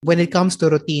when it comes to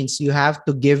routines, you have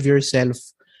to give yourself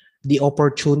the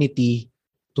opportunity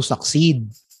to succeed.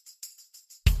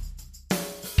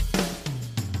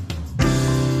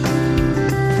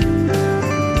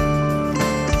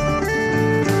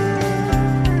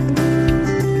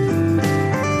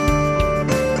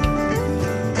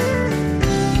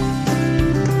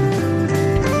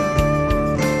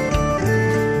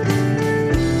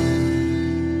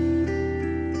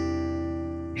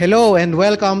 Hello and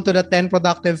welcome to the 10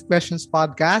 Productive Questions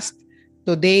podcast.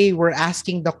 Today, we're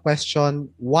asking the question,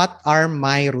 what are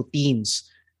my routines?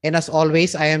 And as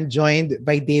always, I am joined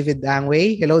by David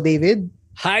Angway. Hello, David.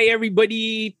 Hi,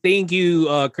 everybody. Thank you,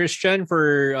 Christian,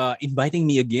 for inviting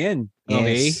me again.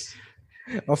 Okay. Yes,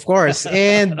 of course.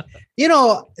 And,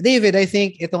 David, I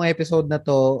think itong episode na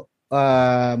to,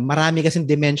 marami kasing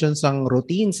dimensions ng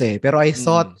routines eh. Pero I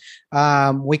thought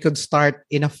we could start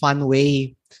in a fun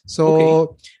way.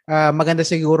 So, maganda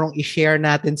sigurong i-share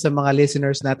natin sa mga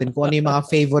listeners natin kung ano yung mga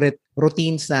favorite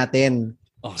routines natin.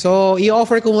 Okay. So,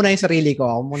 i-offer ko muna yung sarili ko.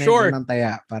 Ako muna yung ng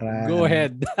taya. Para, Go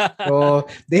ahead. So,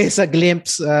 this is a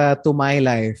glimpse to my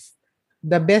life.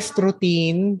 The best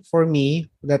routine for me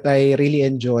that I really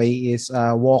enjoy is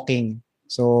walking.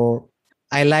 So,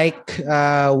 I like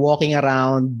walking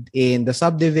around in the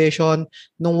subdivision.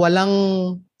 Nung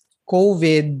walang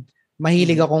COVID,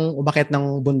 mahilig akong umakyat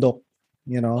ng bundok.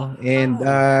 And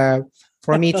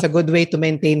for me, it's a good way to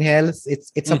maintain health.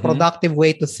 It's a productive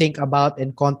way to think about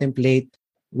and contemplate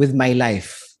with my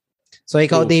life. So,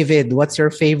 ikaw, David, what's your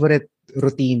favorite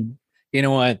routine? You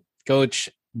know what, Coach?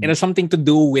 It has something to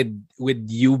do with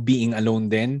you being alone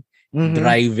then.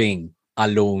 Driving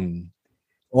alone.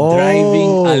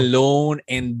 Driving alone,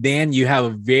 and then you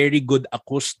have very good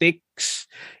acoustics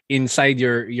inside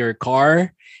your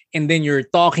car, and then you're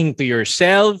talking to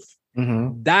yourself.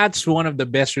 That's one of the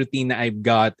best routine I've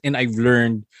got and I've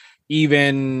learned.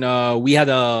 Even we had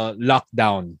a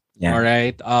lockdown. Yeah. All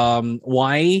right.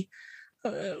 Why?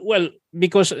 Well,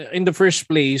 because in the first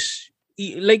place,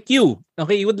 like you,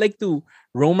 okay, you would like to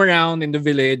roam around in the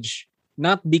village,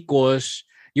 not because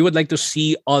you would like to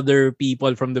see other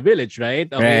people from the village,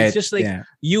 right? Okay, right. It's just like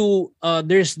you.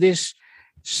 There's this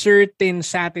certain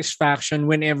satisfaction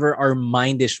whenever our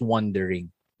mind is wandering.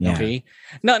 Yeah. Okay,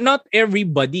 not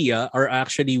everybody are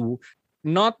actually,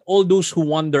 not all those who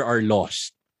wander are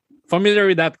lost. Familiar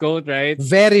with that quote, right?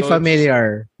 Very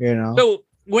familiar, So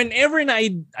whenever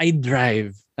I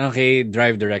drive,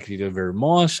 drive directly to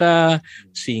Vermosa,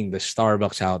 seeing the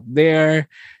Starbucks out there,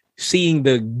 seeing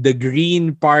the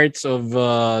green parts of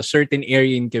a certain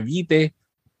area in Cavite,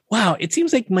 wow, it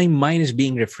seems like my mind is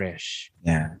being refreshed.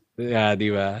 Yeah, di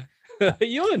ba?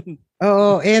 Yun.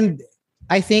 Oh, and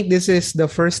I think this is the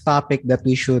first topic that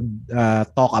we should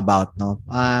talk about, no?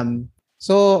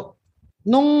 So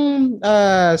nung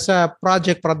sa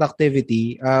project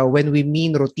productivity, when we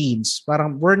mean routines,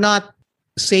 parang we're not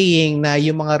saying na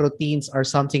yung mga routines are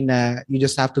something na you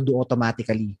just have to do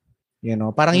automatically.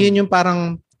 Parang yun yung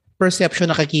parang perception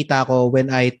na nakikita ko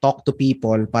when I talk to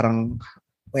people. Parang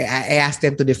I ask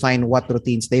them to define what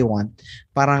routines they want.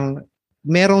 Parang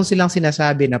meron silang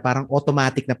sinasabi na parang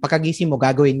automatic na pagkagising mo,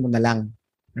 gagawin mo na lang.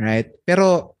 Right?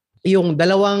 Pero yung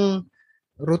dalawang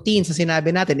routines na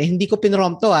sinabi natin, hindi ko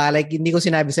pinrompt to. Like, hindi ko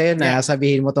sinabi sa'yo na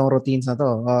sabihin mo tong routines na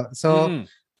to.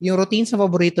 Yung routines na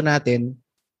paborito natin,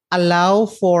 allow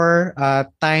for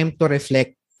time to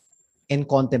reflect and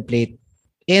contemplate.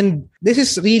 And this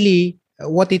is really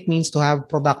what it means to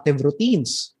have productive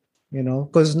routines,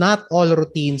 because not all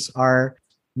routines are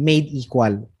made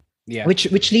equal. Yeah.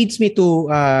 Which leads me to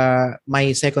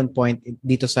my second point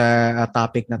dito sa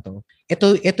topic na to.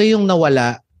 Ito yung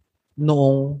nawala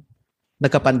noong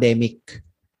nagka-pandemic.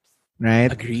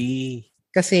 Right? Agree.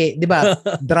 Kasi, 'di ba,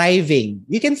 driving,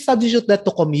 you can substitute that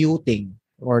to commuting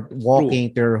or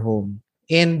walking to your home.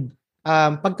 And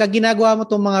pagka ginagawa mo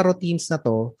tong mga routines na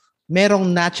to, merong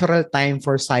natural time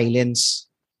for silence.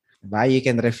 Diba? You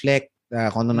can reflect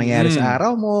kung ano nangyari sa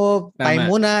araw mo. Time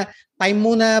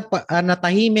muna na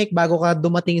tahimik bago ka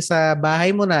dumating sa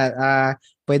bahay mo na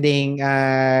pwedeng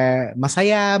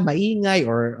masaya, maingay,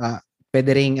 or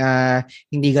pwede ring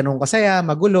hindi ganun kasaya,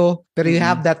 magulo. Pero you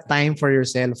have that time for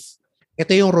yourself.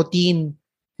 Ito yung routine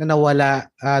na nawala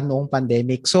noong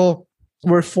pandemic. So,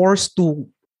 we're forced to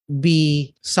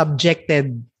be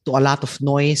subjected to a lot of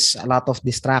noise, a lot of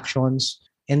distractions,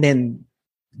 and then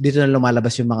dito na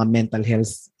lumalabas yung mga mental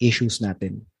health issues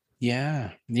natin.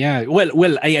 Yeah.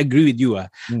 Well, I agree with you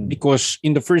because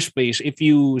in the first place, if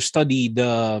you study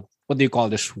the what do you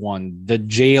call this one? The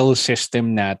jail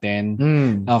system natin.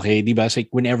 Okay, di ba? It's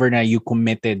like whenever na you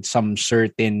committed some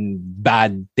certain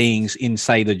bad things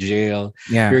inside the jail,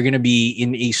 you're gonna be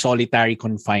in a solitary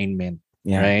confinement,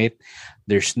 right?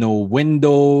 There's no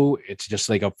window. It's just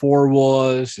like a four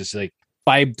walls. It's like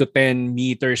 5 to 10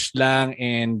 meters lang,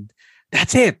 and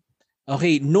that's it.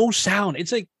 Okay, no sound.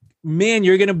 It's like, man,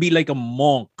 you're gonna be like a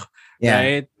monk,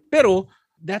 right? Pero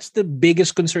that's the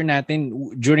biggest concern natin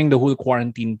during the whole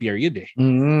quarantine period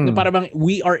Na para bang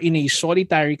we are in a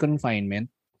solitary confinement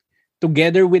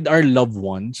together with our loved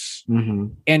ones,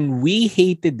 and we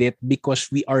hated it because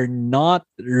we are not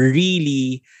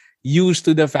really used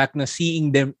to the fact na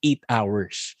seeing them 8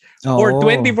 hours or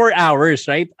 24 hours,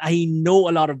 right? I know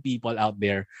a lot of people out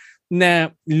there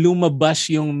na lumabas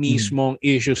yung mismong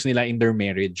issues nila in their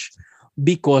marriage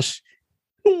because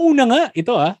nung una nga,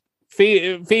 ito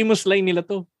famous line nila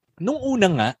to. Nung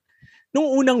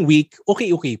unang week,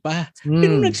 okay pa.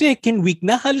 Pero nung second week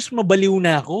na, halos mabaliw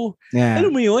na ako.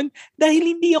 Alam mo yun?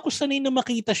 Dahil hindi ako sanay na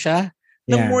makita siya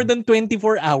ng more than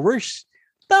 24 hours.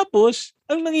 Tapos,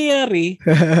 ang nangyayari,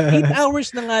 8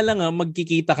 hours na nga lang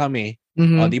magkikita kami.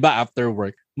 O, di ba, after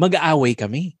work, mag-aaway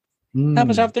kami.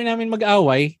 Tapos after namin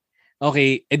mag-aaway,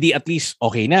 okay, edi at least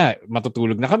okay na,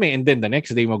 matutulog na kami, and then the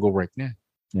next day mag-work na.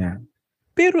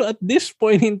 Pero at this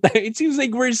point in time, it seems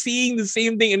like we're seeing the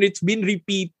same thing and it's been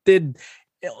repeated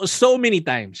so many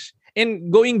times. And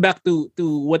going back to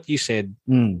what you said,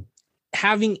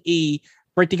 having a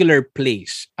particular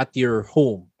place at your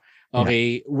home,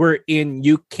 okay, wherein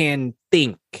you can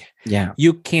think,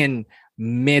 you can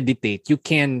meditate, you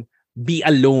can be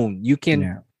alone, you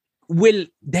can will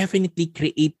definitely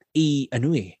create a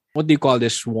what do you call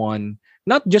this one?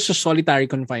 Not just a solitary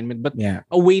confinement, but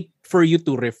a way for you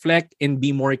to reflect and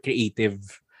be more creative.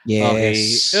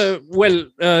 Yes.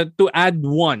 Okay. To add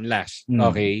one last,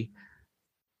 okay.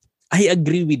 I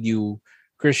agree with you,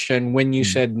 Christian, when you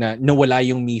said na nawala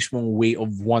yung mismong way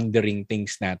of wondering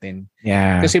things natin.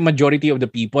 Kasi majority of the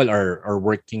people are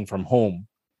working from home.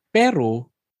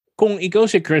 Pero kung ikaw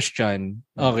si Christian,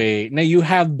 okay, na you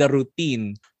have the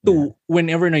routine to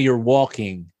whenever na you're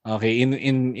walking, okay,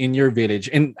 in your village,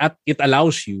 and it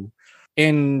allows you,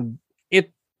 and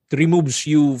it removes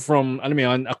you from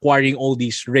acquiring all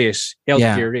these risks,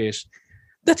 healthcare risks,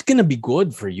 that's gonna be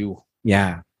good for you.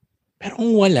 Pero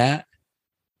kung wala,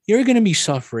 you're gonna be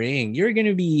suffering. You're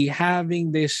gonna be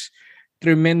having this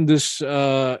tremendous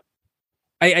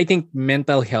I think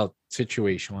mental health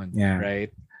situation,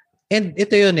 right? And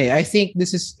ito yun I think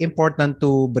this is important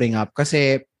to bring up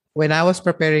kasi when I was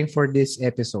preparing for this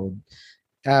episode,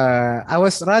 I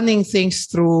was running things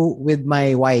through with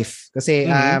my wife. Kasi,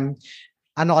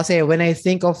 kasi when I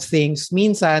think of things,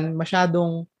 minsan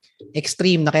masyadong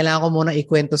extreme na kailangan ko muna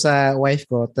ikwento sa wife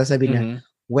ko. Tapos sabi niya,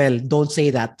 well, don't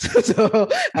say that.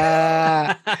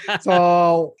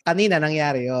 so, kanina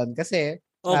nangyari yon kasi,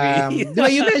 di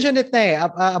ba you mentioned it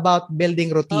about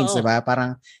building routines, di ba?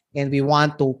 Parang, and we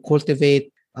want to cultivate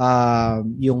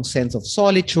yung sense of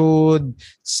solitude,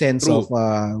 sense of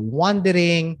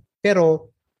wandering. Pero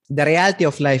the reality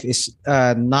of life is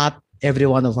not every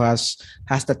one of us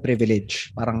has that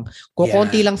privilege. Parang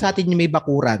kukonti lang sa atin yung may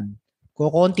bakuran.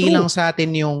 Kukonti lang sa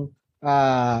atin yung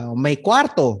may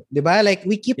kwarto, 'di ba? Like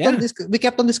we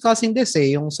kept on discussing this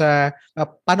yung sa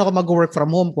paano ka mag-work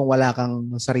from home kung wala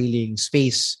kang sariling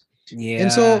space.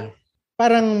 And so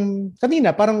parang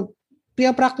kanina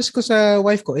practice ko sa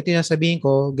wife ko, ito yung sabihin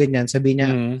ko, ganyan, sabi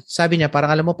niya, parang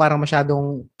alam mo, parang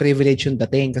masyadong privilege yung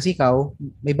dating kasi ikaw,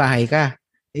 may bahay ka.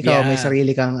 Ikaw, may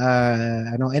sarili kang,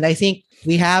 and I think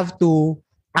we have to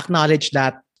acknowledge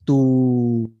that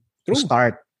to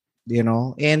start,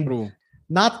 and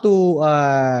not to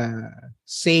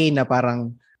say na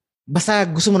parang, basta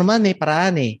gusto mo naman, may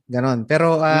paraan ganon.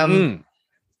 Pero,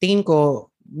 tingin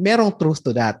ko, merong truth to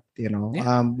that,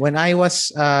 when I was,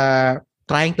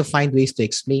 trying to find ways to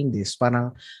explain this,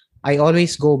 parang I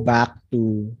always go back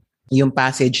to yung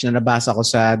passage na nabasa ko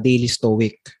sa Daily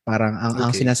Stoic. Parang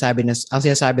ang sinasabi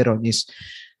ron is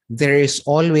there is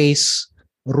always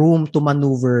room to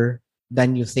maneuver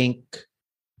than you think.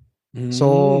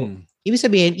 So, ibig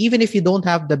sabihin, even if you don't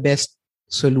have the best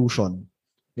solution,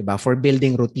 diba, for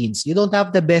building routines, you don't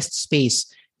have the best space,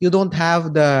 you don't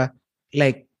have the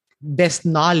best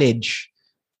knowledge,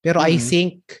 pero I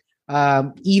think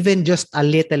even just a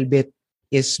little bit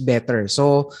is better.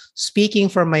 So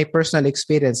speaking from my personal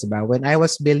experience, when I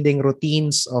was building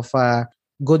routines of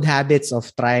good habits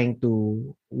of trying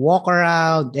to walk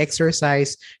around,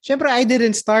 exercise, syempre I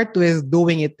didn't start with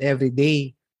doing it every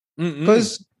day.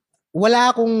 Because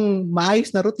wala akong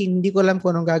maayos na routine, hindi ko alam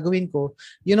kung anong gagawin ko.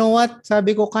 You know what?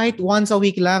 Sabi ko, kahit once a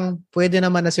week lang, pwede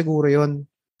naman na siguro yun.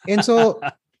 And so,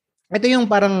 ito yung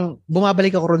parang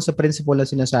bumabalik ako ron sa principle na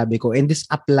sinasabi ko, and this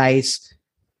applies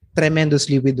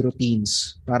tremendously with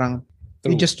routines. Parang,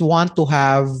 you just want to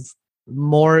have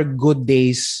more good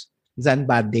days than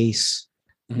bad days.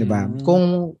 Diba?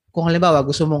 Kung halimbawa,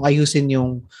 gusto mong ayusin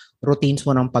yung routines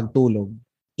mo ng pagtulog,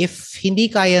 if hindi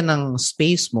kaya ng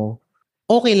space mo,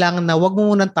 okay lang na wag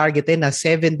mo munang targetin na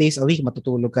 7 days a week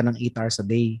matutulog ka ng 8 hours a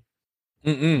day.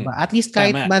 Diba? At least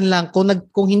kahit man lang,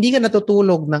 kung hindi ka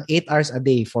natutulog ng 8 hours a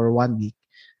day for 1 week,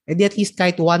 edi at least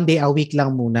kahit 1 day a week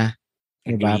lang muna.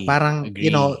 Diba? Parang,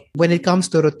 you know, when it comes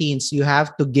to routines, you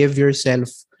have to give yourself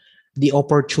the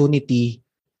opportunity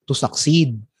to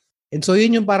succeed. And so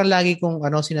yun yung parang lagi kong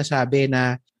sinasabi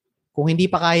na kung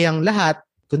hindi pa kayang lahat,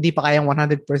 kung hindi pa kayang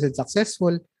 100%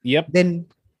 successful, then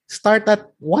start at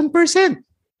 1%.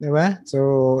 Diba?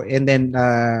 So, and then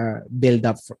build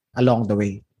up along the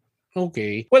way.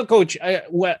 Okay. Well, Coach,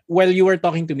 while you were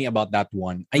talking to me about that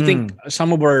one, I think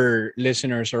some of our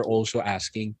listeners are also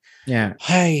asking,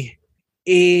 hi,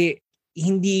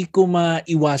 hindi ko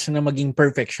maiwasan na maging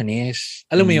perfectionist.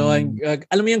 Alam mo yun?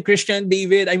 Alam mo yung Christian,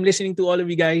 David, I'm listening to all of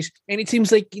you guys, and it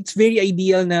seems like it's very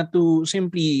ideal na to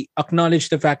simply acknowledge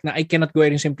the fact na I cannot go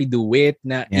ahead and simply do it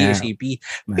na ASAP.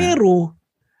 Pero,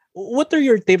 what are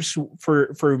your tips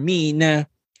for me na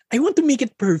I want to make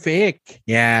it perfect?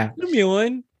 Yeah. Alam mo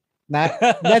yun?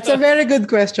 That's a very good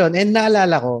question. And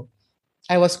naalala ko,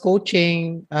 I was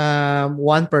coaching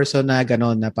one person na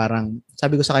gano'n na parang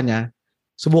sabi ko sa kanya,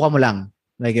 subukan mo lang.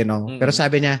 Like, you know. Pero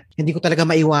sabi niya, hindi ko talaga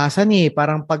maiwasan eh.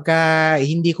 Parang pagka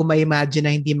hindi ko ma-imagine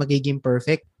na hindi magiging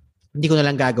perfect, hindi ko na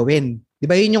lang gagawin. Di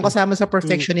ba yun yung kasama sa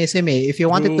perfectionism eh. If you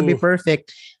want it to be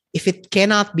perfect, if it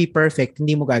cannot be perfect,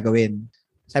 hindi mo gagawin.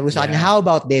 Sabi ko sa kanya, how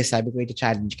about this? Sabi ko,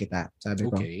 ito-challenge kita. Sabi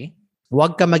ko,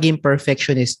 huwag ka maging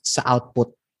perfectionist sa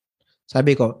output.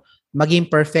 Sabi ko, maging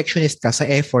perfectionist ka sa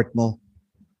effort mo.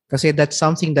 Kasi that's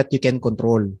something that you can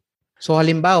control. So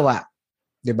halimbawa,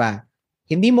 'di ba?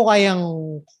 Hindi mo kayang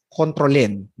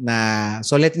kontrolin na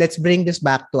let's bring this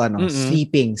back to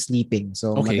sleeping.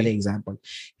 So madaling example.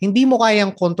 Hindi mo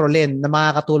kayang kontrolin na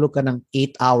makakatulog ka ng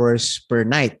 8 hours per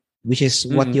night, which is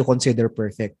what you consider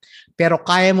perfect. Pero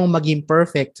kaya mong maging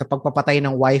perfect sa pagpapatay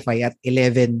ng Wi-Fi at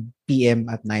 11 p.m.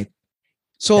 at night.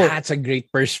 So that's a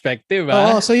great perspective.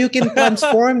 So you can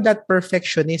transform that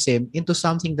perfectionism into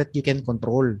something that you can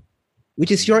control,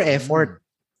 which is your effort.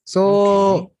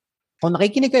 So kung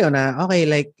nakikinig kayo na, okay,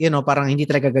 like, you know, parang hindi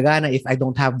talaga gagana if I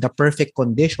don't have the perfect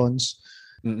conditions,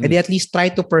 edi at least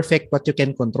try to perfect what you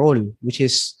can control, which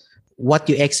is what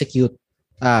you execute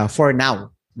for now.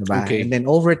 Diba? And then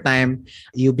over time,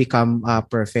 you become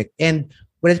perfect. And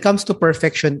when it comes to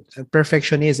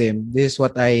perfectionism, this is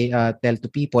what I tell to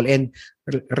people and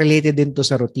related din to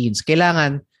sa routines.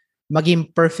 Kailangan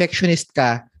maging perfectionist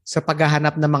ka sa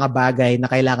paghahanap ng mga bagay na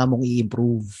kailangan mong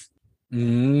i-improve.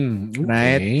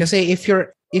 Right? Kasi if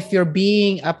you're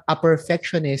being a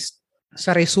perfectionist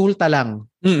sa resulta lang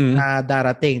na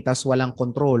darating tas walang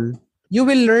control, you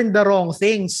will learn the wrong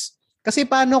things. Kasi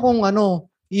paano kung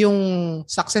yung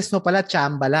success mo pala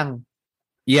tsamba lang?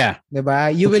 Yeah. 'Di ba?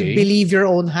 You will believe your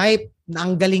own hype na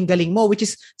ang galing-galing mo, which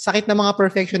is sakit na mga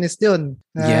perfectionist 'yun.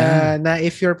 Na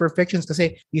if you're perfectionist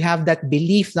kasi you have that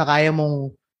belief na kaya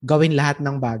mong gawin lahat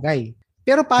ng bagay.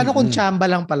 Pero paano kung tsamba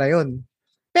lang pala 'yun?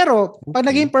 Pero pag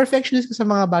naging perfectionist ka sa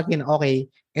mga bagay na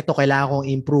ito kailangan kong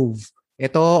improve.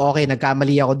 Ito,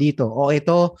 nagkamali ako dito. O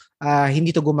ito,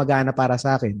 hindi to gumagana para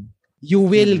sa akin. You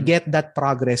will get that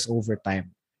progress over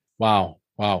time. Wow.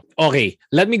 Okay,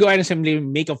 let me go ahead and simply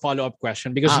make a follow-up question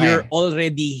because you're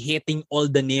already hitting all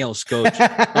the nails, Coach.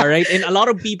 All right? And a lot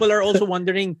of people are also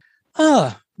wondering,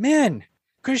 man,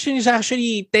 Christian is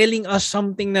actually telling us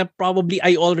something that probably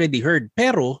I already heard.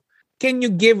 Pero, can you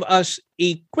give us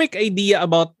a quick idea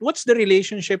about what's the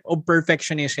relationship of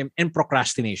perfectionism and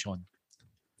procrastination?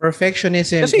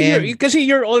 Perfectionism kasi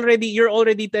you're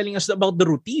already telling us about the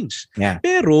routines. Yeah.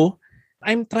 Pero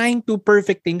I'm trying to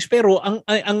perfect things pero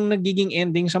ang nagiging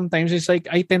ending sometimes is like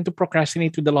I tend to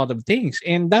procrastinate with a lot of things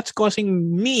and that's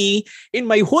causing me in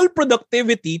my whole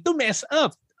productivity to mess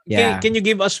up. Yeah. Can you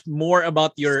give us more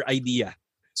about your idea?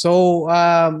 So,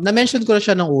 na-mention ko na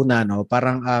siya nung una, no?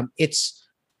 Parang it's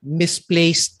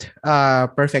misplaced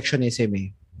perfectionism eh.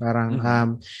 Parang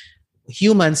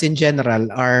humans in general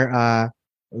are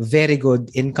very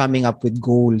good in coming up with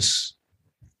goals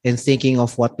and thinking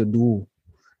of what to do.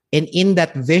 And in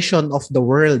that vision of the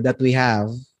world that we have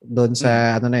doon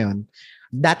sa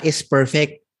that is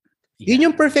perfect. Yeah. Yun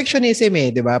yung perfectionism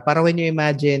eh, di ba? Para when you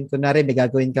imagine, kunwari may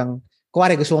gagawin kang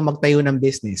kuwari gusto mong magtayo ng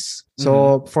business.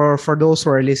 So, for those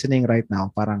who are listening right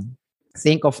now, parang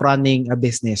think of running a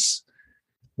business.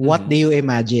 What do you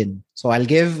imagine? So, I'll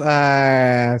give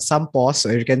some pause,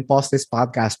 or you can pause this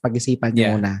podcast, pag-isipan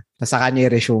nyo muna. Saka nyo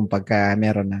i-resume pagka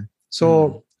meron na.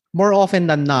 So, more often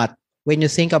than not, when you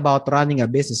think about running a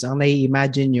business, ang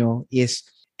nai-imagine nyo is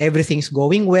everything's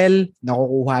going well,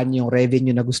 nakukuha nyo yung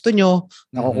revenue na gusto nyo,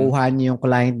 nakukuha nyo yung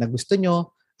client na gusto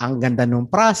nyo, ang ganda ng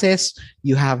process,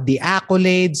 you have the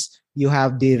accolades, you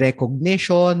have the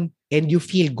recognition, and you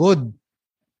feel good.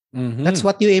 That's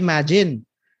what you imagine.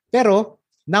 Pero,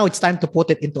 now it's time to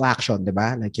put it into action, di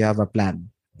ba? Like you have a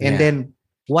plan. And then,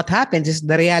 what happens is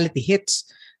the reality hits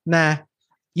na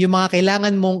yung mga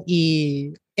kailangan mong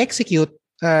i-execute,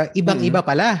 ibang-iba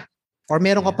pala. Or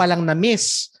meron ka palang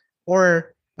na-miss.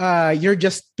 Or you're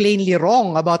just plainly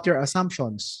wrong about your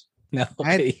assumptions. Okay.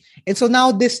 Right? And so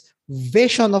now this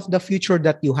vision of the future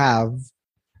that you have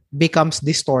becomes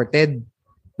distorted.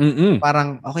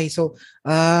 Parang, okay, so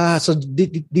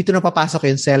dito na papasok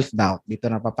yung self-doubt. Dito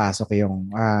na papasok yung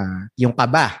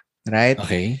kaba. Right?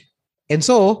 Okay. And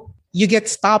so, you get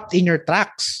stopped in your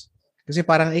tracks. Kasi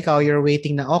parang ikaw, you're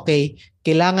waiting na, okay,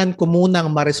 kailangan ko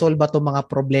munang ma-resolve itong mga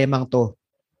problemang to.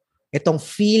 Itong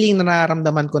feeling na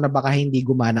nararamdaman ko na baka hindi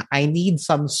gumana, I need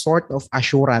some sort of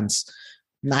assurance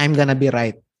na I'm gonna be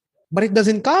right. But it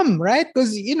doesn't come, right?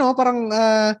 Because, parang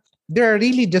there are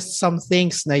really just some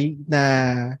things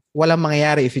na walang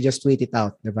mangyayari if you just wait it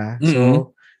out, diba?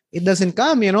 So, it doesn't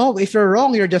come, If you're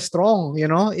wrong, you're just wrong,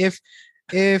 If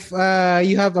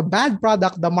you have a bad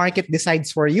product, the market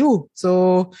decides for you.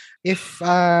 So, if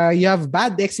you have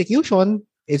bad execution,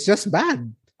 it's just bad,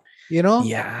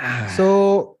 Yeah.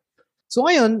 So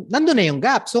ngayon, nandun na yung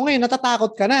gap. So ngayon,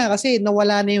 natatakot ka na kasi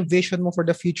nawala na yung vision mo for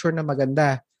the future na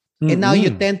maganda. And now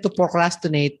you tend to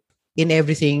procrastinate in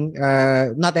everything,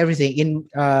 not everything, in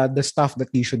the stuff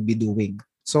that you should be doing.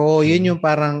 So yun yung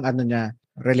parang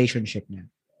relationship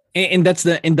niya. And that's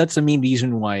the main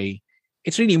reason why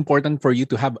it's really important for you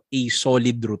to have a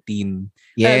solid routine.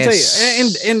 Yes.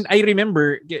 And I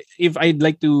remember, if I'd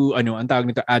like to ang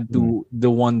tawag nito, add to the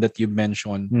one that you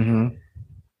mentioned.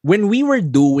 When we were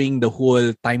doing the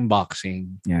whole time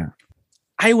boxing,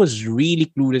 I was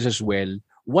really clueless as well.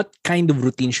 What kind of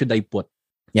routine should I put?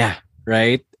 Yeah.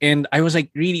 Right? And I was like,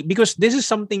 really, because this is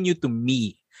something new to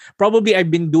me. Probably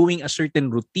I've been doing a certain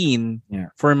routine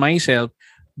for myself,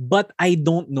 but I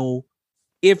don't know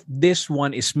if this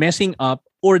one is messing up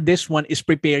or this one is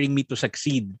preparing me to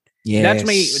succeed.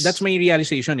 Yes. That's my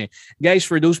realization. Guys,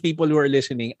 for those people who are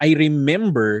listening, I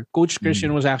remember Coach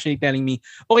Christian was actually telling me,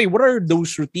 okay, what are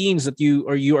those routines that you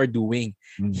are doing?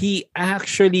 He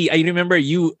actually, I remember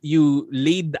you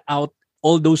laid out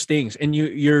all those things and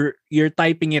you're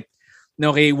typing it,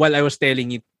 okay, while I was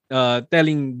telling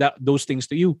those things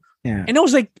to you. Yeah. And I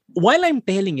was like, while I'm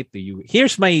telling it to you,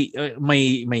 here's my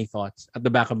thoughts at the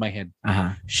back of my head.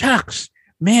 Shucks,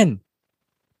 man,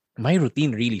 my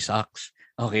routine really sucks.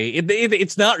 Okay,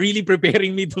 it's not really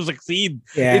preparing me to succeed.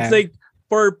 Yeah. It's like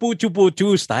for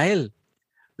puchu style.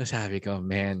 So sabi ko,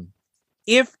 man,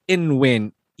 if and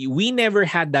when we never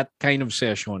had that kind of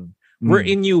session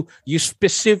wherein you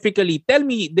specifically tell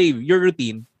me, Dave, your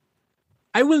routine,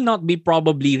 I will not be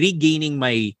probably regaining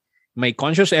my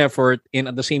conscious effort and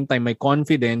at the same time my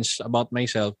confidence about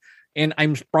myself, and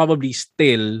I'm probably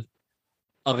still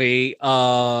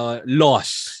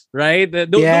lost, right?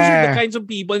 Those are the kinds of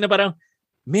people na parang,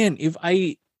 man, if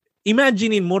I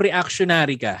imaginein mo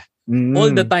reactionary ka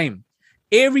all the time,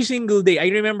 every single day.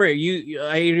 I remember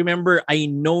I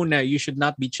know na you should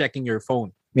not be checking your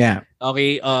phone. Yeah.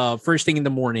 Okay, first thing in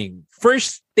the morning.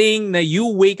 First thing na you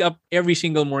wake up every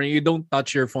single morning, you don't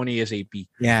touch your phone ASAP.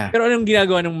 Yeah. Pero anong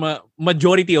ginagawa ng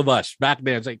majority of us back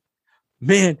then? It's like,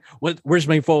 man, where's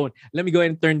my phone? Let me go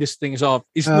and turn these things off.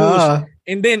 Snooze.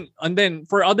 And then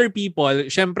for other people,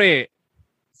 syempre,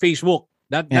 Facebook.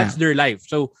 That's their life.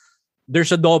 So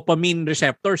there's a dopamine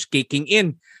receptors kicking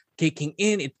in, it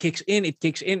kicks in,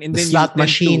 and then slot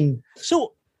machine.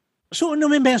 So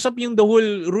may mess up yung the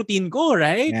whole routine ko,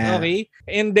 right? Yeah. Okay.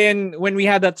 And then when we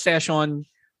had that session,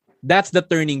 that's the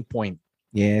turning point.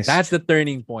 Yes. That's the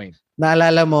turning point.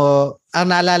 Naalala mo,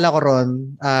 ang naalala ko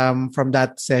ron from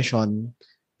that session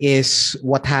is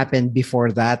what happened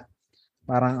before that.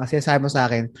 Parang kasi sabi mo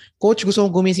sa akin, Coach, gusto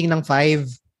kong gumising ng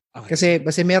 5. Okay.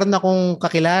 Kasi meron akong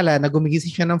kakilala na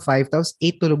gumigising siya ng 5 tapos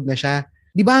 8 tulog na siya.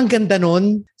 Di ba ang ganda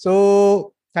nun?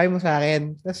 So, sabi mo sa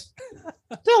akin. Tapos,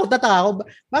 tataka ako,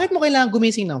 bakit mo kailangan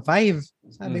gumising ng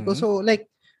 5? Sabi ko, so like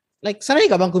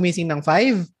sanay ka bang gumising ng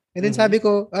 5? And then sabi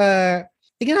ko,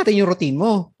 tignan natin yung routine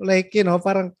mo. Like,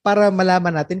 parang para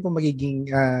malaman natin kung magiging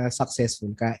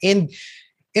successful ka. And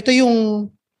ito yung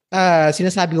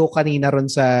sinasabi ko kanina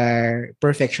ron sa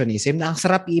perfectionism na ang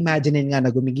sarap i-imagine nga na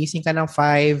gumigising ka ng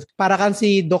 5 para kang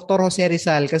si Dr. Jose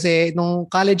Rizal kasi nung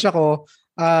college ako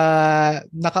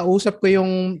nakausap ko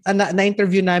yung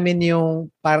na-interview namin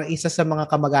yung parang isa sa mga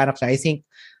kamag-anak siya. I think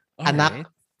anak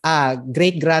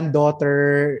great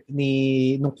granddaughter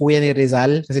nung kuya ni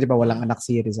Rizal kasi di ba walang anak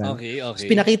si Rizal. Okay. So,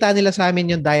 pinakita nila sa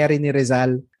amin yung diary ni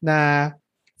Rizal na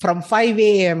from 5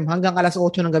 a.m. hanggang alas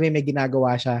 8 ng gabi may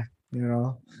ginagawa siya. You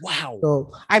know? Wow. So,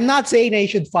 I'm not saying na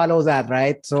you should follow that,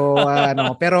 right? So,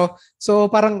 pero, so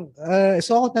parang,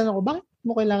 so ako tanong ko, bakit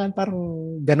mo kailangan parang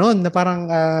ganun, na parang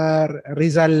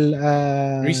Rizal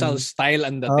style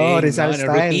ang dating. Rizal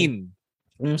style. Routine.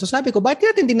 So, sabi ko,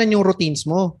 bakit natin tingnan yung routines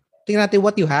mo? Tingnan natin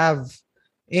what you have.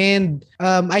 And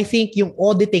I think yung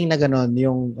auditing na ganun,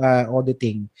 yung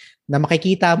auditing, na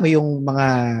makikita mo yung mga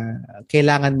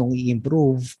kailangan mong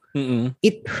i-improve,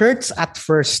 it hurts at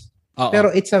first.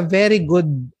 Pero it's a very good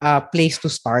place to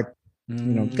start.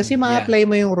 You know? Kasi ma-apply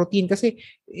mo yung routine. Kasi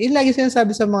yun lagi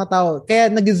sinasabi sa mga tao. Kaya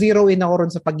nag-zero in ako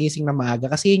ron sa pagising na maaga.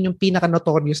 Kasi yun yung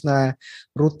pinaka-notorious na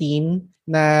routine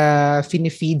na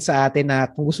finifeed sa atin na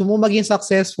kung gusto mo maging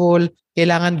successful,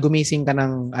 kailangan gumising ka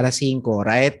ng alas 5,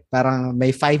 right? Parang may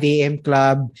 5 a.m.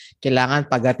 club. Kailangan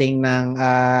pagdating ng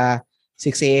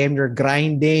 6 a.m. you're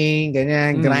grinding,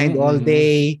 ganyan, grind all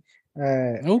day.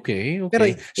 Okay. Pero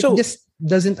it just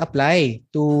doesn't apply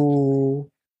to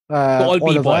all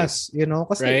of us, you know?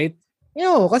 Kasi, right? You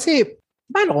know, kasi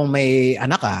paano kung may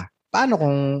anak ka? Paano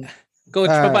kung Coach,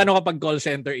 paano kapag call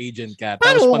center agent ka?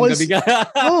 Paano tapos panggabi ka?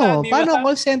 Diba? Paano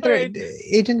call center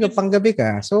agent ka panggabi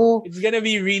ka? So, it's gonna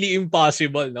be really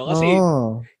impossible, no?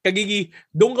 Kasi,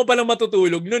 doon ka palang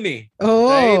matutulog nun eh.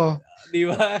 Right? Di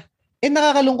ba?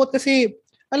 Nakakalungkot kasi,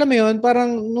 alam mo yun,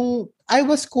 parang nung I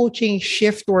was coaching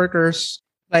shift workers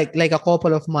like a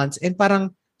couple of months and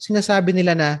parang sinasabi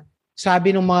nila na,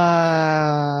 sabi ng mga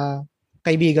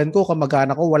kaibigan ko,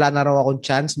 kamag-anak ko, wala na raw akong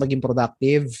chance maging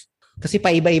productive. Kasi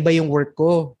paiba-iba yung work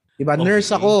ko. Diba? Okay.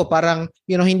 Nurse ako, parang,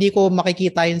 hindi ko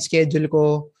makikita yung schedule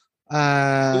ko.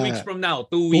 2 weeks from now.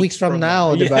 2 weeks from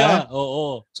now, diba? Yeah,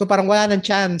 oo. So parang wala nang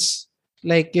chance.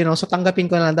 Like, so tanggapin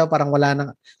ko na lang daw, parang wala nang.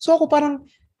 So ako parang,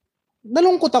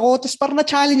 nalungkot ako, tapos parang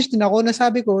na-challenge din ako, na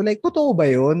sabi ko, like, totoo ba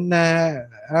yun na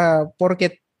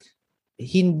porket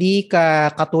hindi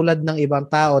ka katulad ng ibang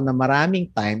tao na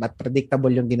maraming time at predictable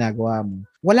yung ginagawa mo,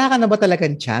 wala ka na ba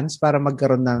talagang chance para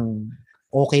magkaroon ng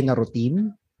okay na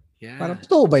routine? Yeah. Parang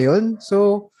totoo ba yun?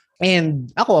 So, and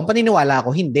ako, ang paniniwala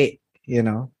ko, hindi.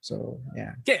 So,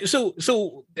 yeah. Okay, so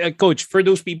Coach, for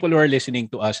those people who are listening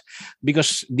to us,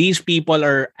 because these people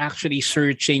are actually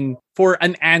searching for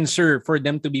an answer for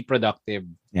them to be productive.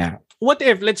 Yeah. What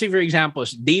if, let's say for example,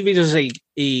 David is a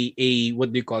what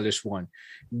do you call this one?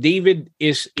 David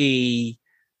is a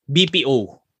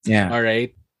BPO. Yeah. All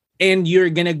right. And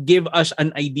you're gonna give us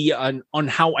an idea on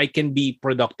how I can be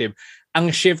productive.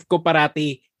 Ang shift ko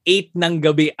parati 8 ng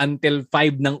gabi until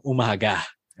 5 ng umaga.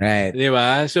 Right.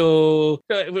 Diba? So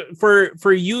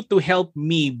for you to help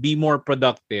me be more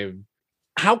productive,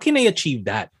 how can I achieve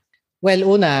that?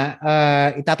 Well, una,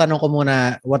 itatanong ko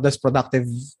muna, what does productive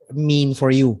mean for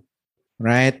you?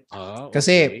 Right? Okay.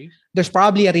 Kasi there's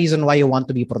probably a reason why you want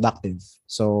to be productive.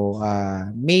 So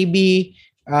maybe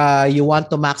you want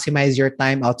to maximize your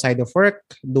time outside of work,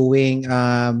 doing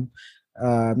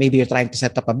maybe you're trying to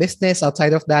set up a business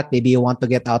outside of that. Maybe you want to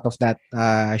get out of that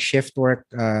shift work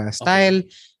style. Okay.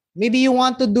 Maybe you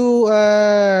want to do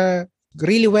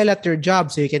really well at your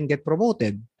job so you can get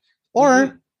promoted.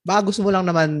 Or baka gusto mo lang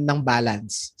naman ng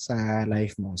balance sa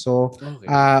life mo. So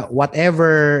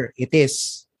whatever it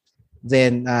is,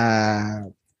 then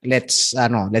let's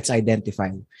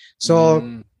identify. So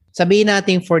sabihin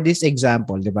natin for this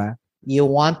example, 'di ba? You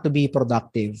want to be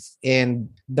productive,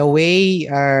 and the way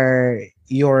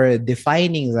you're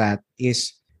defining that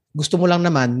is gusto mo lang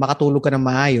naman makatulog ka ng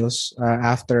maayos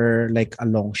after like a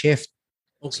long shift.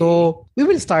 Okay. So we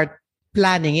will start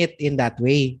planning it in that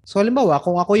way. So halimbawa,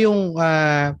 kung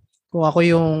ako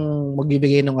yung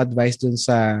magbibigay ng advice dun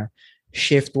sa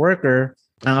shift worker,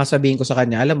 ang sasabihin ko sa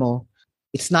kanya, alam mo,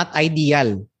 it's not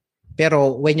ideal.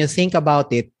 Pero when you think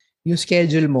about it, yung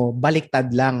schedule mo,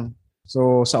 baliktad lang.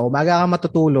 So, sa umaga ka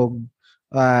matutulog,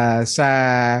 sa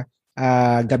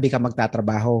gabi ka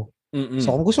magtatrabaho.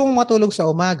 So, kung gusto mong matulog sa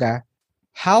umaga,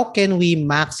 how can we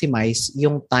maximize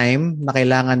yung time na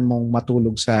kailangan mong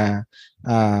matulog sa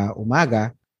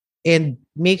umaga and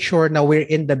make sure na we're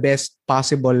in the best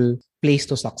possible place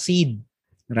to succeed?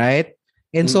 Right?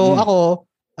 And so, ako,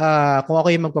 kung ako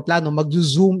yung magpaplano,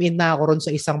 mag-zoom in na ako ron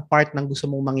sa isang part ng gusto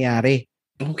mong mangyari.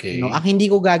 Okay. Ang hindi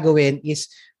ko gagawin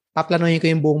is paplanuhin ko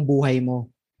yung buong buhay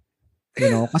mo.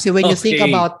 Kasi when you think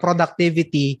Okay. about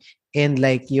productivity and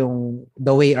like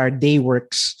the way our day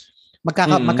works,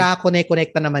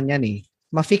 magkaka-connect-connecta naman yan eh.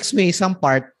 Ma-fix mo yung isang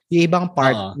part, yung ibang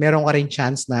part, meron ka rin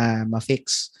chance na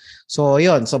ma-fix. So,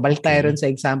 yun. So, balik tayo rin sa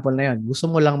example na yun.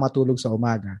 Gusto mo lang matulog sa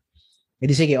umaga. E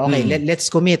di sige, okay, let's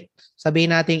commit.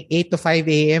 Sabihin natin 8 to 5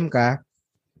 a.m. ka,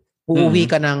 uuwi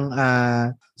ka ng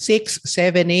 6,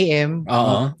 7 a.m.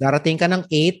 Darating ka ng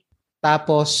 8,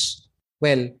 tapos,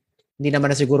 well, hindi naman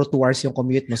na siguro 2 hours yung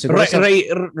commute mo. Siguro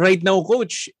right now,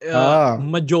 Coach,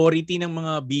 majority ng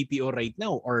mga BPO right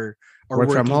now are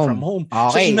working from home.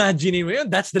 Okay. So imagine mo yun,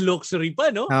 that's the luxury pa,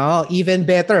 no? Even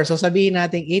better. So sabihin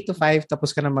natin 8 to 5,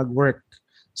 tapos ka na mag-work.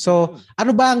 So,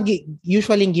 ano ba ang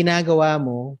usually ginagawa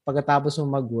mo pagkatapos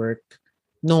mo mag-work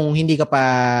nung hindi ka pa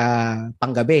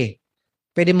panggabi?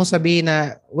 Pwede mo sabihin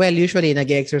na, well, usually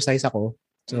nag-exercise ako.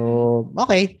 So,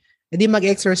 okay. Hindi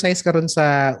mag-exercise ka rin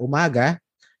sa umaga.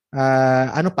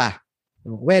 Ano pa?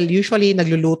 Well, usually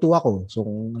nagluluto ako. So,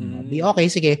 okay,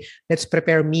 sige, let's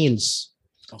prepare meals.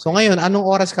 Okay. So, ngayon, anong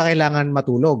oras ka kailangan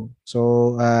matulog?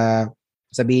 So,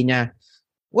 sabihin niya,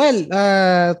 well,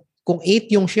 kung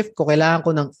 8 yung shift ko, kailangan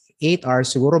ko ng 8 hours,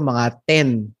 siguro mga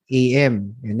 10 a.m.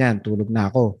 Yan, tulog na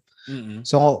ako.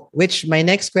 So, my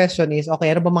next question is, okay,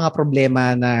 ano ba mga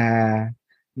problema na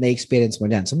experience mo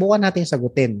dyan? Subukan natin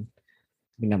sagutin.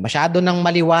 Masyado ng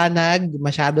maliwanag,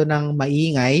 masyado ng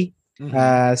maingay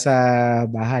sa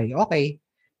bahay. Okay.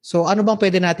 So, ano bang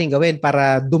pwede natin gawin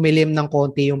para dumilim ng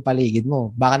konti yung paligid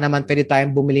mo? Baka naman pwede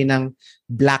tayong bumili ng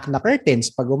black na curtains.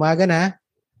 Pag umaga na,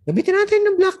 gamitin natin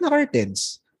ng black na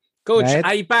curtains. Coach, right?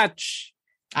 eye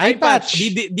patch.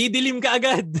 Didilim ka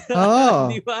agad.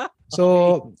 Di ba?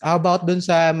 So, how about dun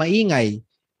sa maingay?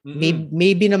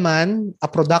 Maybe naman a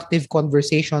productive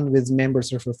conversation with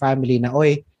members of your family na,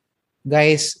 oy,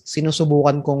 guys,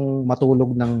 sinusubukan kong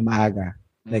matulog ng maaga.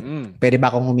 Like, pwede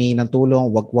ba akong humingi ng tulong?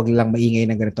 Wag lang maingay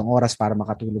ng ganitong oras para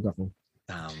makatulog ako.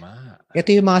 Tama. Ito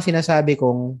yung mga sinasabi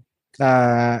kong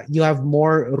you have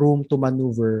more room to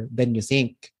maneuver than you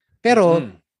think. Pero,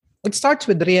 it starts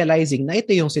with realizing na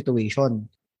ito yung situation.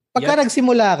 Pagka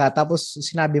nagsimula ka, tapos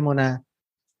sinabi mo na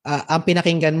ang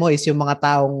pinakinggan mo is yung mga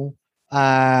taong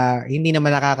hindi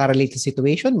naman nakaka-relate sa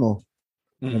situation mo.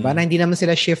 Diba? Na hindi naman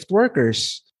sila shift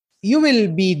workers. You will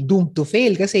be doomed to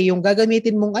fail kasi yung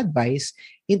gagamitin mong advice,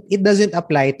 it doesn't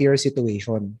apply to your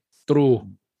situation. True.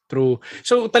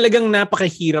 So talagang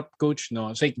napakahirap, Coach,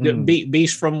 no? So,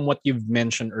 based from what you've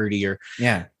mentioned earlier,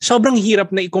 sobrang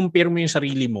hirap na i-compare mo yung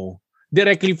sarili mo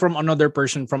directly from another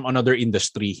person from another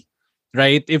industry.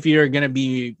 Right? If you're gonna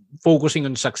be focusing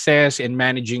on success and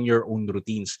managing your own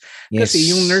routines.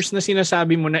 Kasi yung nurse na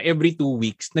sinasabi mo na every 2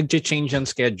 weeks, nag-change ang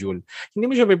schedule. Hindi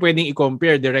mo siya pwedeng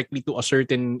i-compare directly to a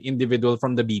certain individual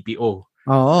from the BPO.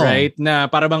 Right? Na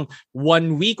para bang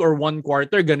 1 week or 1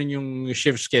 quarter, ganun yung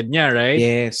shift schedule niya, right?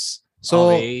 Yes.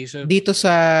 So, dito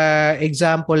sa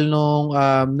example nung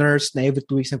nurse na every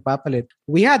 2 weeks nagpapalit,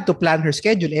 we had to plan her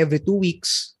schedule every 2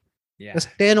 weeks. Tapos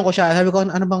tinanong ko siya, sabi ko,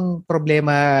 ano bang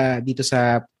problema dito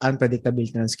sa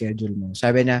unpredictability ng schedule mo?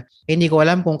 Sabi niya, hindi ko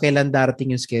alam kung kailan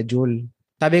darating yung schedule.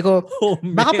 Sabi ko,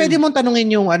 baka pwede mong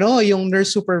tanungin yung nurse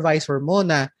supervisor mo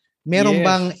na merong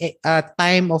bang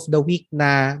time of the week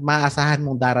na maasahan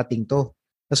mong darating to?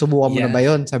 Nasubukan mo na ba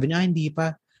yun? Sabi niya, hindi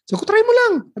pa. So, try mo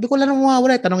lang. Sabi ko, wala nang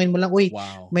mawawala. Tanungin mo lang,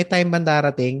 may time bang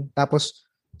darating? Tapos,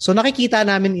 so nakikita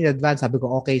namin in advance. Sabi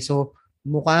ko, okay, so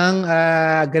mukhang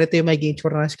ganito yung magiging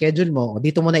itsura ng schedule mo.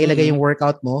 Dito mo na ilagay yung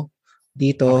workout mo.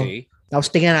 Dito. Okay. Tapos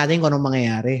tingnan natin kung anong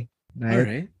mangyayari. Right?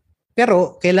 Alright.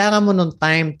 Pero kailangan mo ng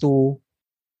time to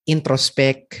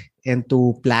introspect and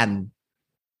to plan.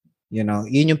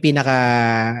 Yun yung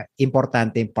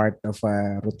pinaka-importante part of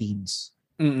routines.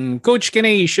 Coach, can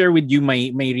I share with you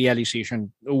my realization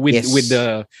with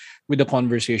the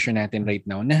conversation natin right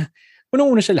now? Na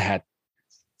unang-una sa lahat,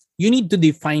 you need to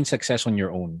define success on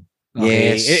your own.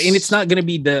 Okay. Yes. And it's not gonna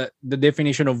be the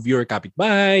definition of your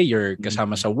kapitbahay, your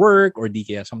kasama sa work, or di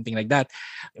kaya something like that.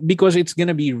 Because it's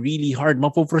gonna be really hard.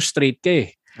 Mapo-frustrate ka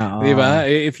eh.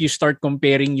 Diba? If you start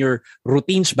comparing your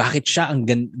routines, bakit siya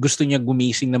gusto niya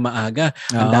gumising na maaga?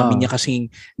 Ang dami niya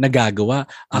kasing nagagawa.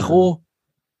 Ako,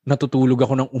 natutulog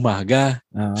ako ng umaga.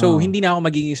 So, hindi na ako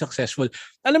magiging successful.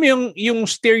 Alam mo yung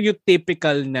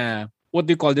stereotypical na, what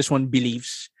do you call this one,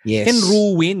 beliefs, can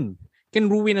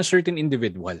ruin a certain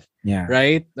individual. Yeah.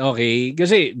 Right? Okay.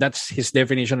 Kasi that's his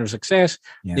definition of success.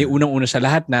 Yeah. Unang-una sa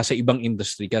lahat, nasa ibang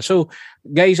industry ka. So,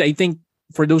 guys, I think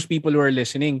for those people who are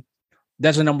listening,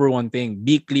 that's the number one thing.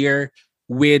 Be clear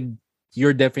with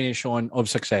your definition of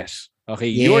success. Okay?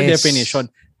 Yes. Your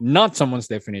definition, not someone's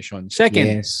definition.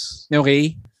 Second,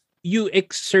 okay, you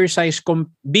exercise,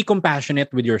 be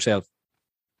compassionate with yourself.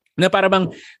 Na para bang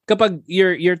kapag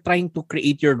you're trying to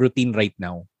create your routine right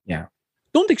now. Yeah.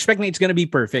 Don't expect na it's gonna be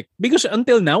perfect. Because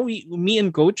until now, me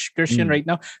and Coach Christian right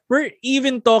now, we're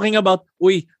even talking about,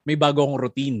 may bago akong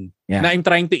routine na I'm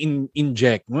trying to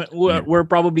inject. We're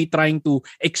probably trying to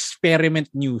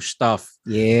experiment new stuff.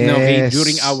 Yes. Okay,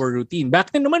 during our routine.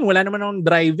 Back then naman, wala naman akong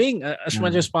driving as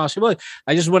much as possible.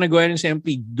 I just want to go ahead and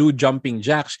simply do jumping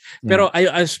jacks. Pero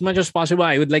as much as possible,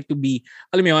 I would like to be,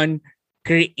 alam mo yun,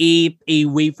 create a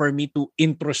way for me to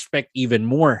introspect even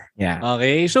more. Yeah.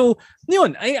 Okay? So,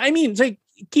 yun. I mean, it's like,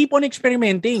 keep on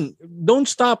experimenting. Don't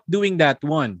stop doing that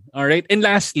one. All right? And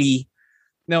lastly,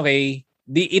 okay,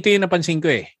 ito yung napansin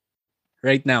ko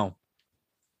right now.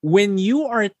 When you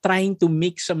are trying to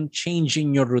make some change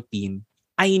in your routine,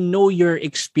 I know you're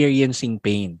experiencing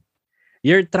pain.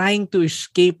 You're trying to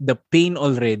escape the pain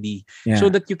already so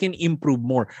that you can improve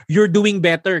more. You're doing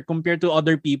better compared to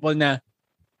other people na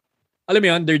alam mo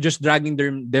yun, they're just dragging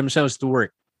themselves to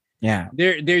work. Yeah.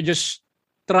 They're just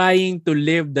trying to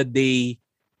live the day.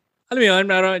 Alam mo yun,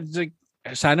 it's like,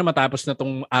 sana matapos na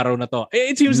tong araw na to.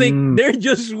 It seems like they're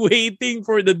just waiting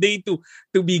for the day to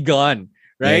be gone.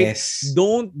 Right? Yes.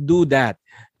 Don't do that.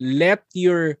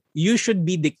 You should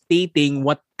be dictating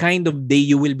what kind of day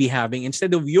you will be having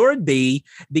instead of your day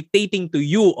dictating to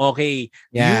you, okay,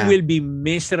 you will be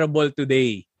miserable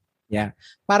today. Yeah.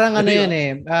 Parang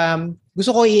yun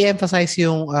gusto ko i-emphasize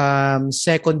yung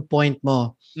second point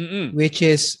mo, which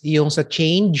is yung sa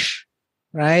change,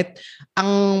 right?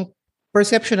 Ang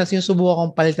perception na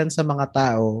sinusubukan kong palitan sa mga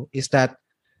tao is that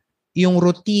yung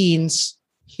routines,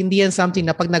 hindi yan something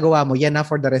na pag nagawa mo, yan na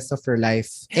for the rest of your life.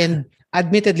 And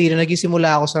admittedly, na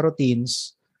nagsisimula ako sa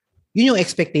routines, yun yung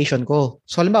expectation ko.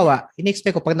 So, halimbawa,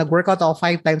 in-expect ko, pag nag-workout ako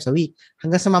 5 times a week,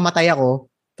 hanggang sa mamatay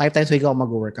ako, 5 times a week ako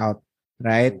mag-workout.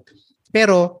 Right?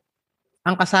 Pero,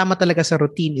 ang kasama talaga sa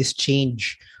routine is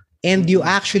change. And you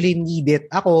actually need it.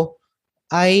 Ako,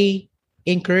 I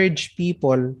encourage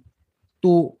people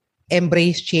to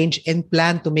embrace change and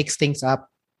plan to mix things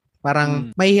up. Parang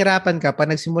mahihirapan ka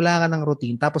pag nagsimula ka ng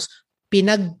routine tapos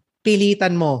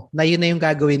pinagpilitan mo na yun na yung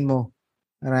gagawin mo.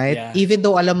 Right? Yeah. Even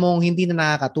though alam mong hindi na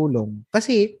nakakatulong.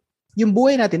 Kasi yung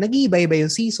buhay natin, nag-iiba-iba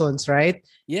yung seasons, right?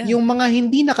 Yeah. Yung mga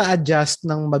hindi naka-adjust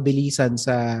ng mabilisan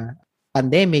sa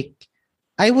pandemic,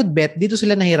 I would bet dito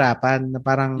sila nahirapan na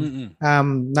parang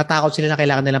natakot sila na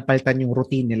kailangan nilang palitan yung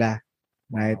routine nila.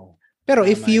 Right? Wow. Pero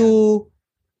if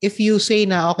you say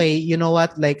na, okay, you know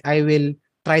what, like I will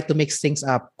try to mix things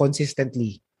up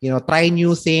consistently. You know, try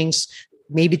new things,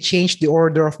 maybe change the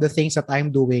order of the things that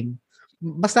I'm doing.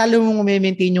 Mas lalo mong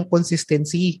maintain yung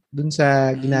consistency dun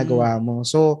sa ginagawa mo.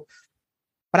 So,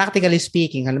 practically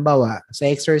speaking, halimbawa, sa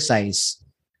exercise,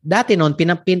 dati noon,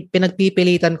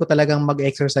 pinagpipilitan ko talagang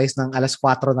mag-exercise ng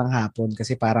 4:00 ng hapon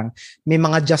kasi parang may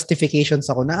mga justifications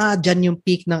ako na, dyan yung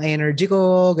peak ng energy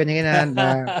ko, ganyan,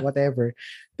 whatever.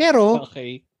 Pero,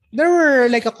 there were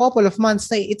like a couple of months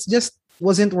na it's just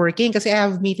wasn't working kasi I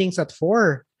have meetings at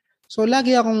 4. So,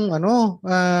 lagi akong,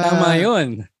 tama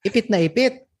yun. Ipit na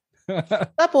ipit.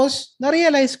 Tapos,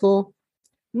 na-realize ko,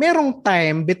 merong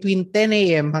time between 10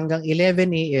 a.m. hanggang 11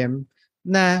 a.m.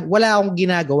 na wala akong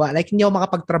ginagawa. Like, hindi ako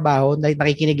makapagtrabaho. Like,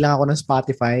 nakikinig lang ako ng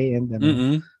Spotify. And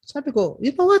sabi ko,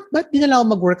 you know what? Ba't di na lang ako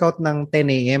mag-workout ng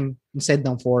 10 a.m. instead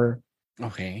ng 4?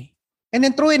 Okay. And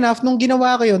then, true enough, nung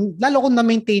ginawa ko yun, lalo kong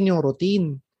na-maintain yung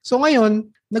routine. So, ngayon,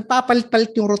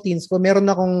 nagpapalit-palit yung routines ko. Meron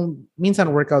akong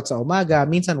minsan workout sa umaga,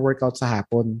 minsan workout sa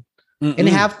hapon. And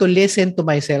I have to listen to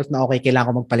myself na okay,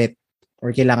 kailangan ko magpalit or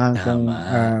kailangan kong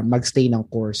magstay ng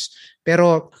course.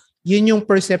 Pero, yun yung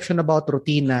perception about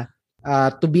routine na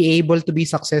to be able to be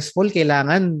successful,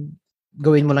 kailangan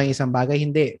gawin mo lang isang bagay.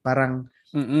 Hindi. Parang,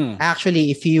 actually,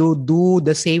 if you do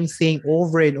the same thing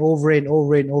over and over and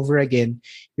over and over again,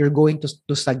 you're going to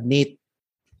stagnate.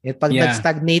 At pag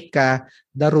nag-stagnate ka,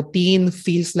 the routine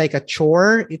feels like a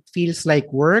chore, it feels like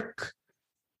work,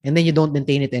 and then you don't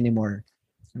maintain it anymore.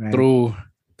 Right? True.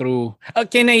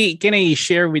 Can I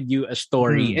share with you a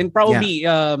story? And probably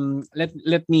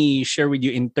let me share with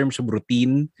you in terms of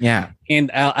routine. Yeah.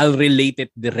 And I'll relate it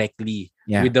directly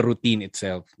with the routine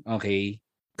itself. Okay.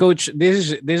 Coach,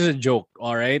 this is a joke,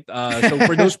 all right? So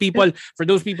for those people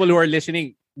who are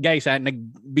listening, guys,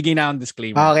 nagbigay na akong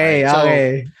disclaimer. Okay, right?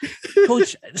 Okay. So,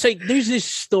 Coach, so there's this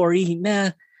story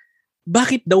na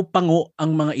bakit daw pango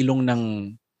ang mga ilong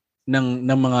ng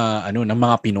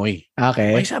mga Pinoy.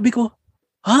 Okay. Ay, sabi ko,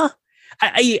 huh?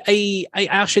 I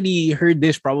actually heard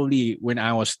this probably when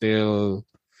I was still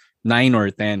 9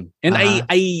 or 10. And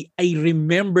I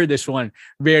remember this one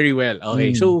very well.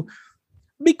 Okay. So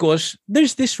because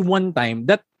there's this one time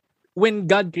that when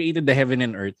God created the heaven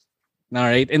and earth, all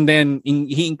right, and then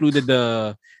he included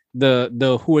the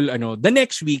the whole the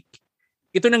next week,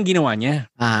 ito nang ginawa niya.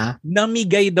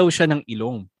 Namigay daw siya ng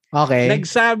ilong. Okay.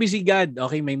 Nagsabi si God,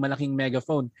 okay, may malaking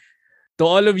megaphone. To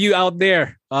all of you out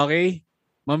there, okay,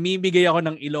 mamimigay ako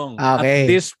ng ilong at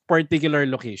this particular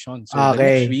location. So the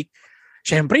next week,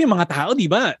 syempre yung mga tao,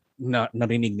 di ba,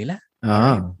 narinig nila.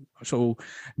 Right? So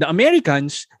the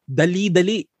Americans,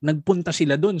 dali-dali, nagpunta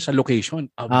sila doon sa location.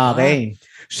 Okay.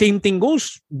 Same thing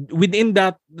goes within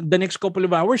the next couple of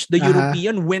hours, the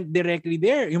European went directly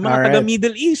there. Yung mga taga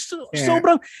Middle East,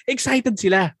 sobrang excited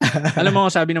sila. Alam mo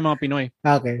sabi ng mga Pinoy.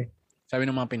 Okay. Sabi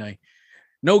ng mga Pinoy,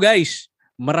 no guys,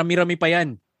 marami-rami pa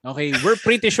yan. Okay, we're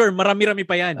pretty sure marami-rami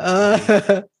pa yan.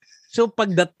 So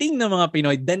pagdating ng mga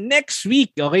Pinoy, the next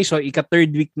week, okay, so ika-third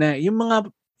week na,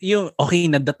 okay,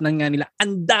 nadatnan nga nila,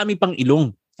 ang dami pang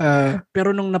ilong. Pero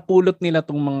nung napulot nila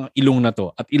tong mga ilong na to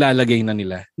at ilalagay na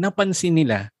nila, napansin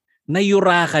nila,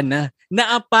 nayurakan na,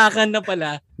 naapakan na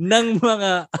pala ng mga,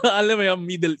 alam mo yung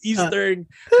Middle Eastern,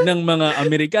 ng mga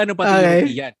Amerikano, pati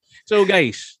European. So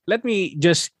guys, let me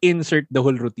just insert the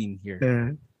whole routine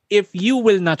here. If you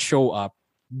will not show up,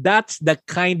 that's the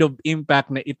kind of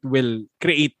impact na it will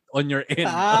create on your end.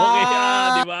 Okay,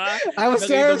 di ba? I was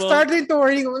starting to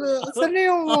worry. Saan na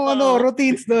yung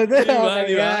routines doon? Diba?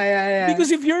 Yeah.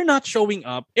 Because if you're not showing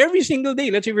up every single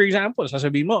day, let's say for example,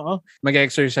 sasabihin mo,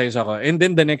 mag-exercise ako. And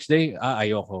then the next day,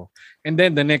 ayoko. And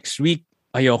then the next week,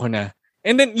 ayoko na.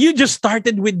 And then you just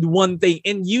started with one thing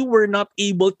and you were not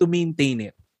able to maintain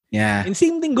it. Yeah. And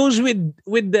same thing goes with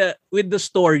the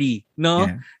story, no?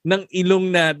 Yeah. Ng ilong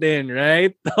natin,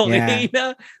 right? Okay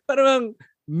na parang,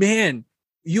 man,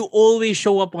 you always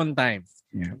show up on time.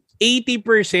 Yeah.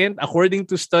 80% according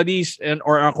to studies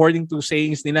or according to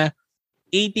sayings nila,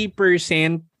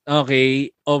 80%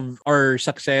 of our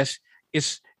success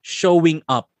is showing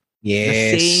up. Yes.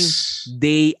 The same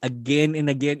day again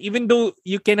and again, even though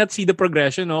you cannot see the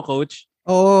progression, no, coach?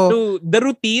 So the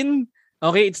routine,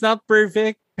 okay, it's not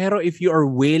perfect. Pero if you are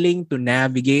willing to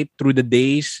navigate through the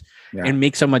days and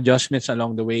make some adjustments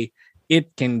along the way,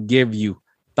 it can give you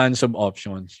tons of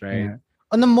options, right? Yeah.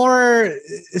 On a more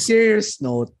serious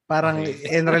note, parang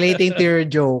in relating to your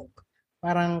joke,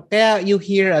 parang kaya you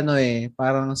hear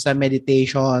parang sa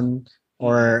meditation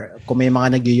or kung may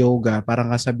mga nag-yoga, parang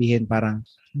kasabihin parang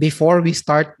before we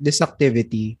start this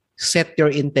activity, set your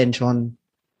intention.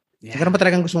 Ano ba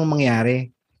talagang gusto mong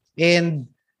mangyari? And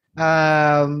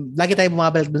lagi tayo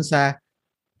bumabalik dun sa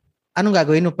anong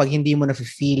gagawin mo pag hindi mo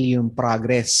na-feel yung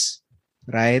progress,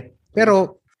 right?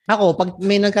 Pero ako, pag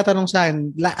may nagkatanong sa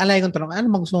akin, alay kong tanong,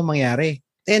 ano gusto mong mangyari?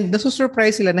 And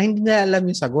nasusurprise sila na hindi nila alam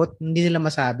yung sagot, hindi nila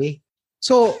masabi.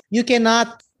 So, you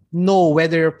cannot know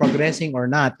whether you're progressing or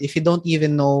not if you don't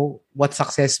even know what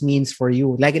success means for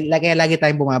you. Lagi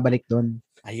tayong bumabalik dun.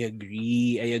 I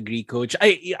agree, coach.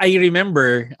 I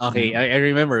remember, I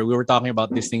remember we were talking about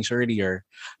these things earlier.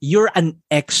 You're an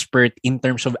expert in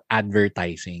terms of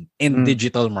advertising and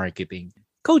digital marketing.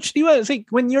 Coach, di ba, like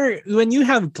when you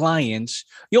have clients,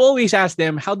 you always ask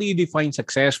them, how do you define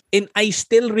success? And I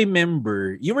still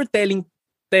remember you were telling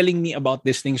me about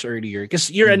these things earlier because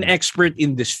you're an expert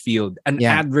in this field,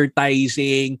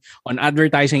 advertising,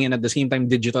 and at the same time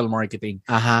digital marketing.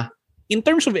 In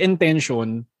terms of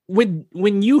intention,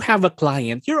 when you have a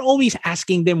client, you're always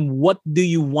asking them, what do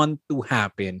you want to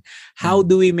happen? How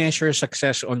do we measure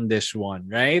success on this one,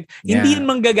 right? Yeah. Hindi yan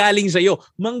manggagaling sa'yo.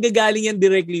 Manggagaling yan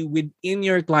directly within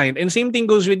your client. And same thing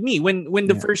goes with me. When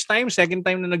the first time, second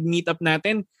time na nag-meet up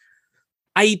natin,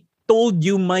 I told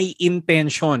you my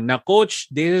intention na,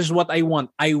 coach, this is what I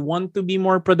want. I want to be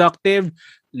more productive,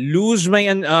 lose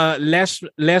my less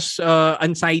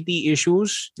anxiety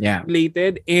issues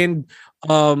related, and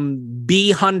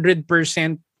be 100%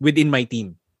 within my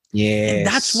team. Yes. And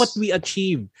that's what we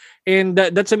achieve. And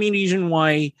that's the main reason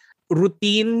why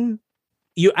routine,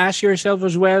 you ask yourself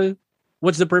as well,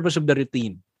 what's the purpose of the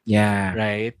routine? Yeah.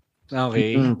 Right?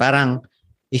 Okay. Parang,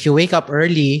 if you wake up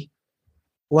early,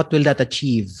 what will that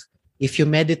achieve? If you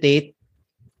meditate,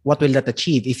 what will that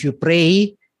achieve? If you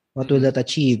pray, what will that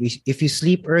achieve? If you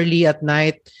sleep early at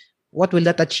night, what will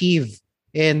that achieve?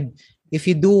 And if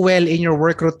you do well in your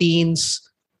work routines,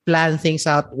 plan things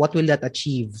out, what will that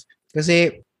achieve?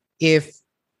 Kasi if,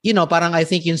 parang I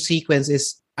think yung sequence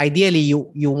is, ideally,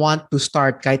 you want to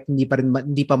start kahit hindi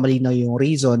pa malinaw yung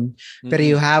reason, pero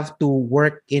you have to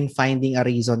work in finding a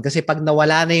reason. Kasi pag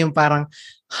nawala na yung parang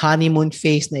honeymoon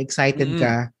phase na excited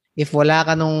ka, if wala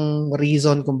ka nung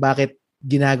reason kung bakit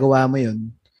ginagawa mo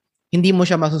yun, hindi mo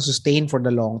siya masusustain for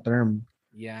the long term.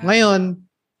 Yeah. Ngayon,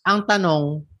 ang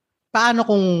tanong, paano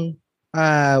kung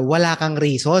wala kang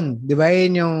reason? Di ba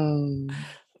yun yung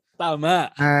tama.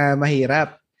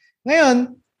 Mahirap.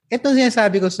 Ngayon, ito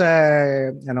sinasabi ko sa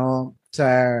sa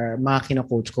mga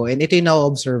kino-coach ko, and ito yung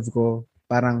na-observe ko,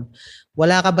 parang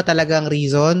wala ka ba talagang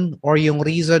reason, or yung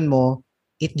reason mo,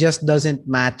 it just doesn't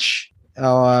match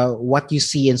what you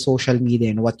see in social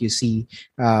media and what you see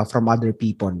from other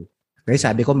people. Okay,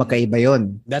 sabi ko magkaiba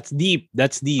yon. That's deep.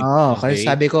 Oo, kasi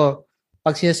sabi ko,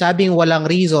 pag sinasabing walang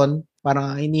reason,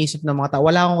 parang iniisip ng mga tao,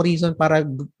 wala akong reason para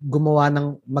gumawa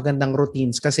ng magandang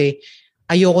routines kasi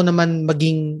ayoko naman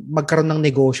magkaroon ng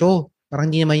negosyo. Parang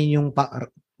hindi naman yun yung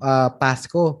path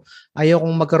ko.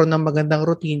 Ayokong magkaroon ng magandang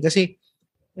routine kasi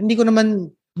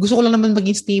gusto ko lang naman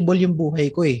maging stable yung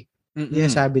buhay ko eh. Yan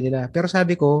sabi nila. Pero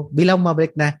sabi ko, bilang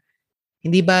mabalik na,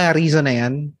 hindi ba reason na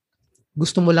yan?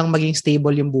 Gusto mo lang maging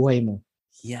stable yung buhay mo.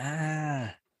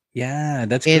 Yeah,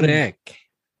 that's correct.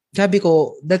 Sabi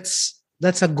ko, that's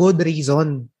a good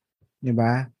reason.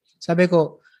 Diba? Sabi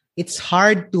ko, it's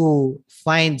hard to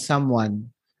find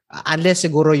someone unless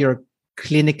siguro you're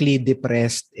clinically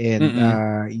depressed and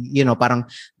parang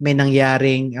may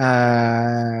nangyaring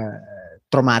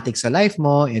traumatic sa life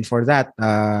mo, and for that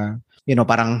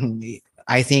parang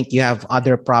I think you have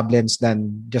other problems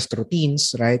than just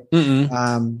routines, right?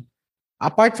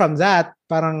 Apart from that,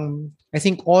 parang I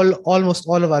think almost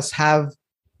all of us have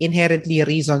inherently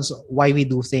reasons why we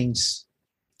do things.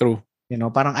 True.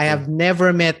 Parang I have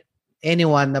never met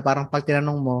anyone na parang pag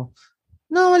tinanong mo,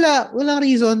 no, walang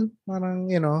reason. Parang,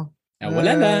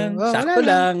 wala lang. Sakto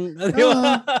lang.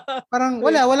 Parang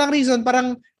walang reason.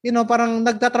 Parang, parang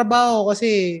nagtatrabaho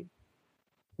kasi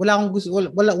wala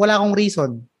akong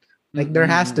reason. Like, there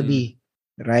has to be.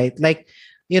 Right? Like,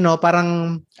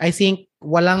 parang, I think,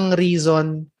 walang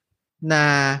reason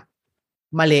na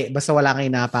mali basta wala kang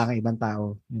inaapakang ibang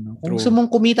tao. Kung gusto mong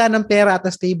kumita ng pera at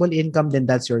a stable income, then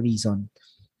that's your reason.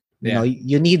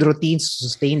 You need routines to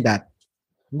sustain that.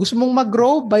 Kung gusto mong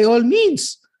mag-grow, by all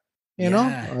means.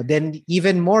 Then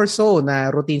even more so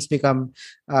na routines become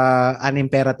an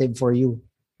imperative for you.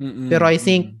 Pero I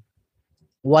think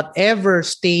whatever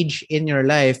stage in your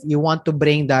life, you want to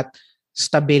bring that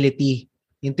stability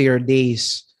into your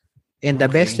days. And the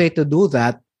best way to do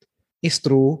that is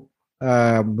through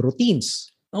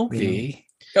routines. Okay.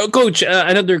 Coach,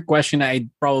 another question I'd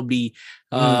probably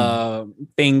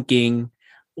thinking,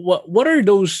 what are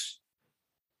those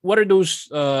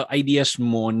ideas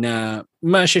mo na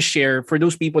ma-share for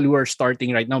those people who are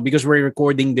starting right now, because we're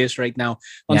recording this right now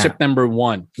on September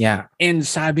 1. Yeah. And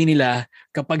sabi nila,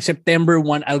 kapag September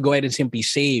 1, I'll go ahead and simply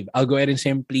save. I'll go ahead and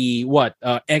simply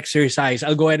exercise.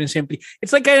 I'll go ahead and simply,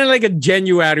 it's like kind of like a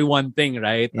January 1 thing,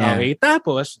 right? Yeah. Okay.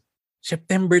 Tapos,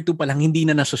 September 2 pa lang, hindi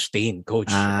na na-sustain,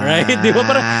 coach. Right? Di ba?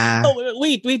 Parang,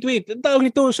 wait. Ang tawag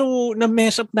nito, so,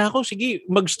 na-mess up na ako. Sige,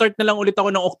 mag-start na lang ulit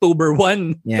ako ng October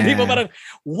 1. Yeah. Di ba? Parang,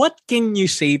 what can you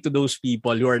say to those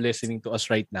people who are listening to us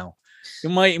right now?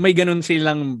 Yung may ganun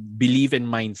silang belief and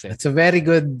mindset. It's a very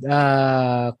good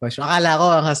question. Akala ko,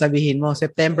 ang sasabihin mo,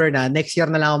 September na, next year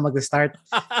na lang ako mag-start.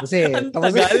 Kasi, ang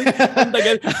tagal.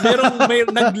 May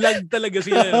nag-lag talaga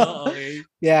sila. No? Okay.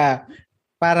 Yeah.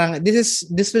 Parang this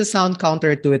will sound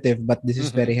counterintuitive, but this is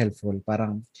very helpful.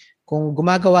 Parang kung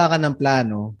gumagawa ka ng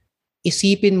plano,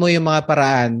 isipin mo yung mga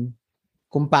paraan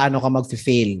kung paano ka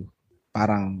mag-fail.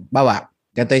 Parang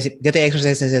ganito yung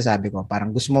exercise na sinasabi ko.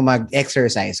 Parang gusto mo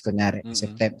mag-exercise, kunyari,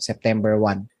 September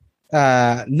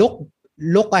 1.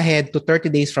 Look ahead to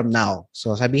 30 days from now.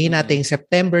 So sabihin natin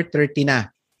September 30 na,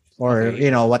 or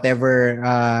whatever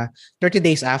 30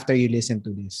 days after you listen to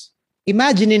this.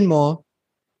 Imaginein mo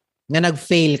na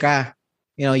nag-fail ka.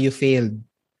 You failed.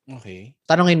 Okay.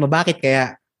 Tanungin mo, bakit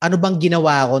kaya? Ano bang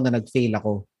ginawa ko na nag-fail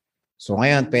ako? So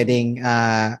ngayon, pwedeng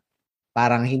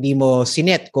parang hindi mo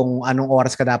sinet kung anong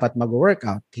oras ka dapat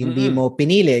mag-workout. Hindi mo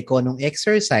pinili kung anong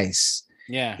exercise.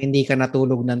 Yeah. Hindi ka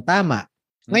natulog ng tama.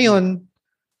 Ngayon,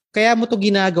 kaya mo to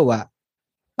ginagawa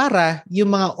para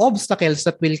yung mga obstacles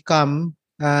that will come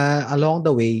along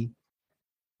the way,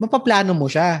 mapaplano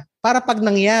mo siya. Para pag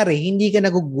nangyari, hindi ka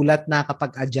nagugulat na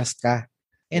kapag-adjust ka.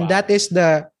 And that is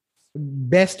the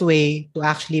best way to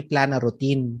actually plan a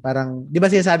routine. Parang, di ba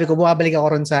sinasabi ko, bumabalik ako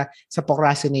ron sa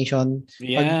procrastination.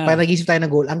 Yeah. Pag nag-isip tayo ng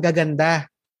goal, ang gaganda.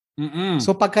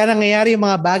 So pagka nangyayari yung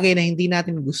mga bagay na hindi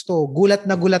natin gusto, gulat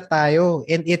na gulat tayo,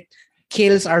 and it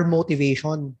kills our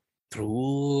motivation.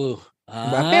 True.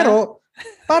 Diba? Pero,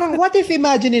 parang what if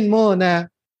imaginein mo na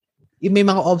may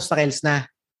mga obstacles na.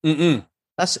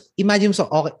 Tapos,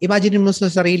 imagine mo sa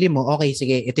sarili mo, okay,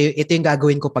 sige, ito yung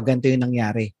gagawin ko pag ganito yung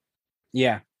nangyari.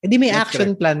 Yeah. Hindi may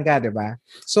action plan ka, di ba?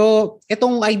 So,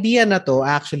 itong idea na to,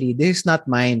 actually, this is not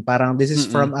mine. Parang this is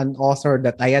from an author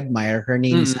that I admire. Her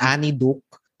name is Annie Duke.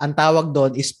 Ang tawag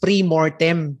doon is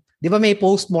pre-mortem Di ba may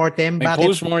post-mortem? May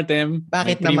post-mortem.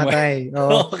 Bakit namatay?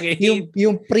 Okay.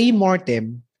 Yung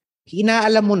pre-mortem,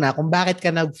 inaalam mo na kung bakit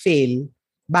ka nag-fail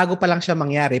bago pa lang siya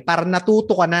mangyari. Para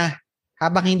natuto ka na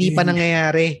habang hindi pa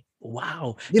nangyayari.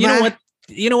 Wow. Diba?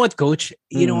 You know what, Coach?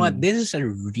 You know what? This is a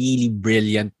really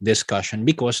brilliant discussion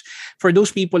because for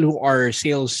those people who are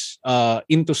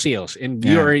into sales and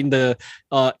you are in the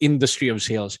industry of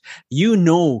sales, you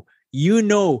know,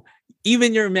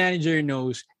 even your manager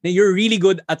knows that you're really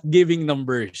good at giving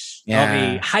numbers. Yeah.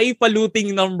 Okay.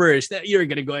 High-paluting numbers that you're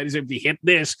gonna go ahead and simply hit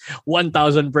this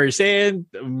 1,000%,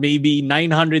 maybe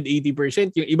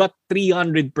 980%, yung iba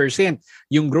 300%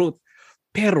 yung growth.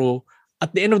 Pero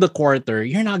at the end of the quarter,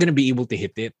 you're not gonna be able to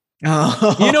hit it. Oh.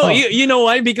 You know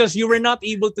why? Because you were not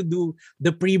able to do the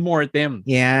pre-mortem.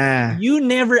 Yeah. You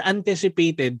never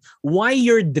anticipated why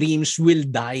your dreams will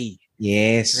die.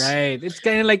 Yes. Right. It's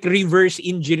kind of like reverse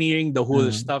engineering the whole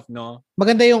stuff, no?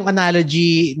 Maganda yung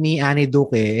analogy ni Annie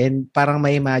Duque and parang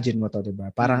may imagine mo to,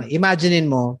 diba? Parang imaginein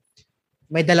mo,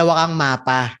 may dalawa kang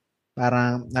mapa.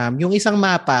 Parang yung isang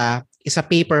mapa is a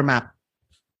paper map.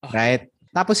 Right?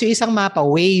 Tapos yung isang mapa,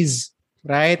 Waze.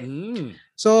 Right?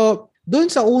 So,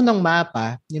 doon sa unang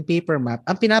mapa, yung paper map,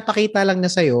 ang pinapakita lang na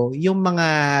sa'yo, yung mga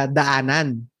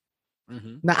daanan.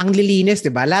 Na ang lilinis,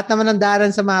 'di ba? Lahat naman ng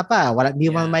daanan sa mapa,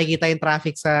 hindi mo makikita yung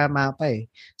traffic sa mapa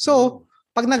eh. So,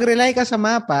 pag nag-rely ka sa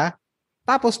mapa,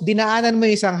 tapos dinaanan mo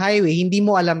yung isang highway, hindi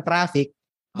mo alam traffic,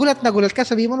 gulat na gulat ka,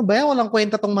 sabi mo, ano ba yan? Walang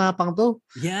kwenta tong mapang to.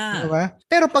 Yeah. Diba?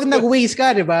 Pero pag nag-Waze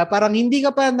ka, 'di ba? Parang hindi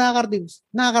ka pa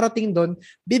nakakarating doon,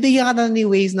 bibigyan ka na ni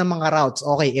Waze ng mga routes.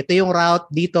 Okay, ito yung route,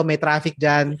 dito may traffic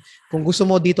diyan. Kung gusto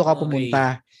mo dito ka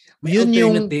pumunta. May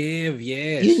alternative,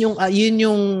 yes.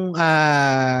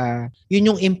 Yun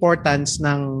yung importance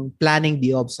ng planning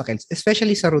the obstacles,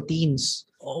 especially sa routines.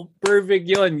 Oh, perfect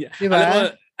yun. Diba? Alam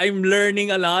mo, I'm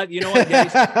learning a lot. You know what, guys?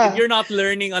 If you're not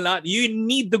learning a lot, you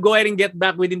need to go ahead and get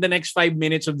back within the next 5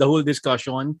 minutes of the whole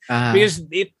discussion because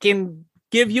it can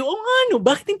give you,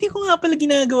 bakit hindi ko nga pala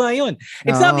ginagawa yun?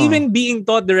 It's not even being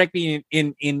taught directly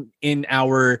in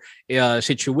our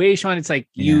situation. It's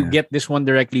like you get this one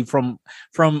directly from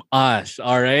us,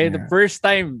 all right? The first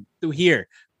time to hear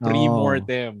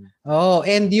pre-mortem.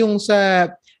 And yung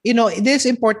sa, this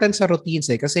important sa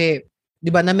routines kasi, di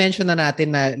ba, na-mention na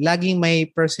natin na laging may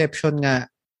perception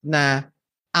nga na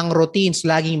ang routines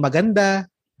laging maganda,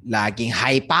 laging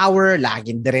high power,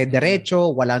 laging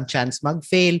dire-diretso, walang chance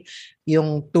mag-fail.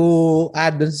 Yung to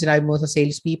add dun sa sinabi mo sa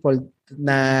salespeople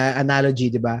na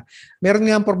analogy, di ba? Meron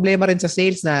nga problema rin sa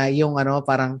sales na yung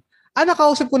parang,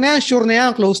 nakausap ko na yan, sure na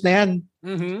yan, close na yan.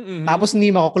 Tapos hindi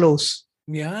mako-close.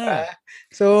 Yeah.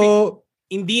 So,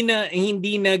 hindi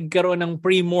nagkaroon ng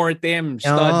pre-mortem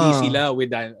study sila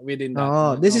within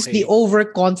that. This is the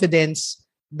overconfidence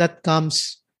that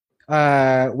comes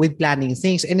with planning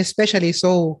things, and especially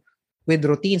so with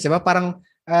routines, diba? Parang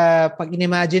pag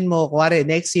inimagine mo, kuwari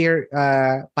next year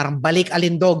parang Balik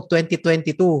Alindog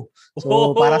 2022.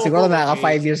 So para siguro naka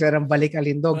 5 years na ng Balik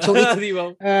Alindog. So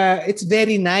it's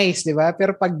very nice, diba?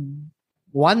 Pero pag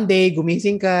one day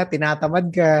gumising ka, tinatamad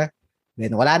ka,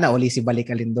 then wala na uli si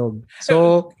Balik Alindog.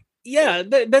 So yeah,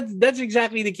 that's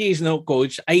exactly the case, no,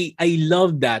 Coach. I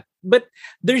love that. But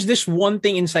there's this one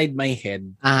thing inside my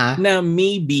head na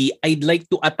maybe I'd like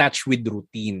to attach with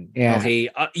routine. Yeah. Okay?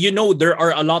 There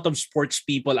are a lot of sports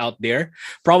people out there.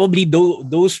 Probably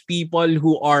those people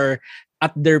who are at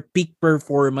their peak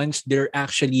performance, they're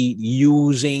actually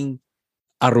using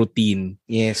a routine.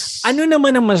 Yes. Ano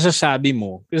naman ang masasabi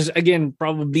mo? Because again,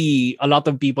 probably a lot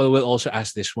of people will also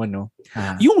ask this one, no?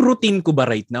 Yung routine ko ba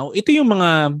right now, ito yung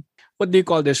mga, what do you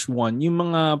call this one? Yung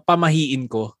mga pamahiin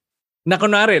ko. Na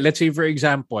kunwari, let's say for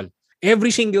example,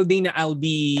 every single day na I'll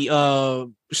be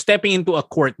stepping into a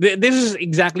court. This is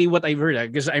exactly what I've heard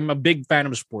because I'm a big fan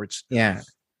of sports. Yeah.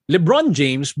 LeBron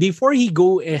James, before he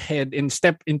go ahead and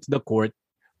step into the court,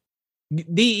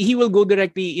 he will go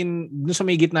directly in sa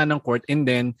may gitna ng court and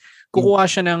then kukuha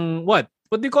siya ng what?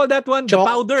 What do you call that one? Chalk.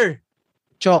 The powder.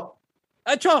 Chalk.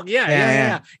 A chalk,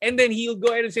 yeah. And then he'll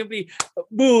go ahead and simply,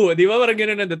 boo, di ba? Parang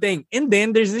ganun ang dating. And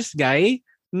then there's this guy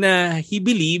na he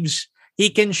believes he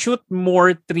can shoot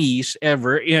more threes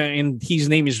ever, and his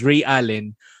name is Ray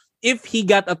Allen, if he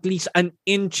got at least an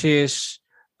inches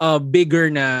bigger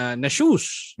na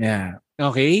shoes. Yeah.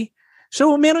 Okay?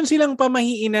 So, meron silang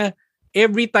pamahiin na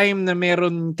every time na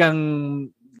meron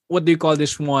kang, what do you call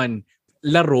this one,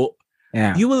 laro,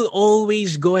 you will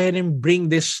always go ahead and bring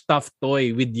this stuffed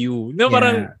toy with you. No,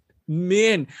 parang,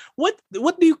 man, what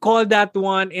do you call that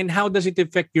one, and how does it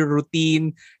affect your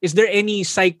routine? Is there any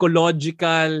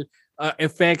psychological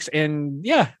effects? And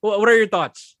what are your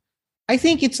thoughts? I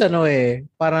think it's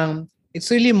parang it's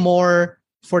really more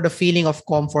for the feeling of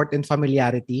comfort and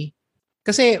familiarity.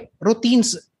 Kasi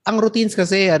ang routines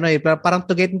kasi parang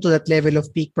to get into that level of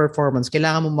peak performance,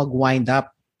 kailangan mo mag-wind up.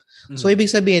 So ibig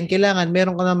sabihin, kailangan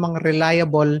meron ka ng mga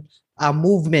reliable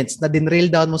movements na dinrill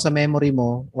down mo sa memory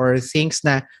mo or things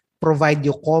na provide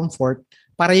you comfort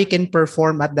para you can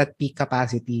perform at that peak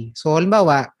capacity. So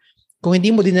halimbawa, kung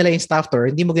hindi mo dinala yung staff tour,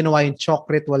 hindi mo ginawa yung chalk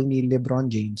ritual ni LeBron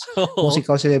James, kung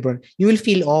ikaw si LeBron, you will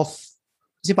feel off.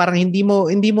 Kasi parang hindi mo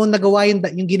nagawa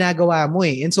yung ginagawa mo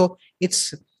eh. And so,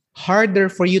 it's harder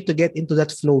for you to get into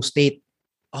that flow state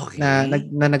na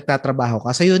nagtatrabaho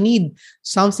ka. So, you need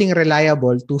something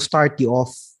reliable to start you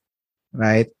off.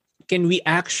 Right? Can we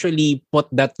actually put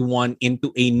that one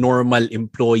into a normal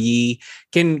employee?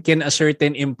 Can a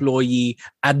certain employee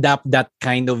adapt that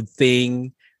kind of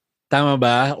thing? Tama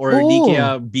ba? Or di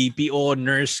kaya BPO,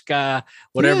 nurse ka,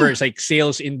 whatever, it's like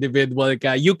sales individual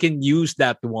ka, you can use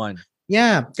that one.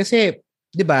 Yeah, kasi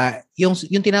 'di ba, yung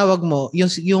tinawag mo,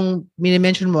 yung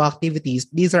mini-mention mo activities,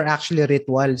 these are actually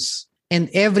rituals.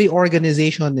 And every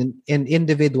organization and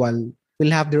individual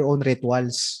will have their own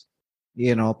rituals.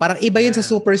 You know, parang iba yun sa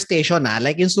superstation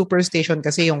Like yung superstation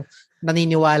kasi yung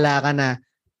naniniwala ka na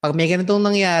pag may ganitong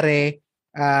nangyari,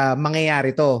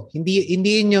 mangyayari to. Hindi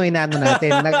yun yung inaano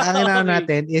natin. Ang inaano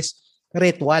natin is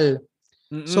ritual.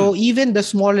 Mm-mm. So even the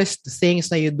smallest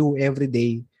things na you do every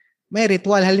day, may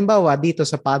ritual. Halimbawa, dito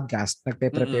sa podcast,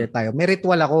 nagpe-prepare tayo. May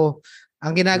ritual ako.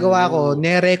 Ang ginagawa ko,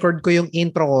 ne-record ko yung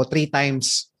intro ko 3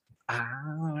 times.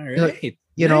 Right.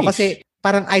 You know, kasi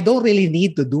parang I don't really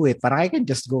need to do it. Parang I can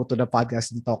just go to the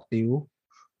podcast and talk to you.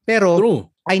 Pero, True.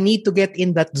 I need to get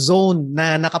in that zone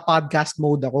na naka-podcast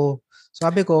mode ako.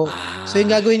 Sabi ko, so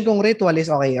yung gagawin kong ritual is,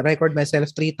 okay, record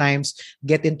myself 3 times,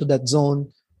 get into that zone,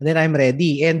 and then I'm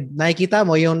ready. And nakikita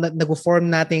mo, yung nag-form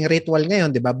nating ritual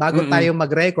ngayon, di ba? Bago tayo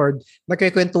mag-record,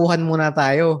 magkikwentuhan muna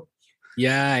tayo.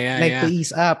 Yeah. To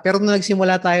ease up. Pero nung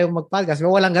nagsimula tayo mag-podcast,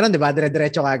 walang ganun, di ba?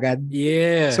 Dire-diretso agad.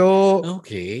 Yeah. So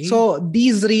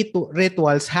these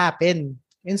rituals happen.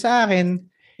 And sa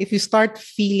akin, if you start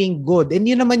feeling good, and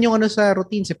yun naman yung sa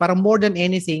routines, parang more than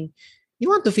anything, you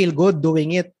want to feel good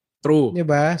doing it. True. Di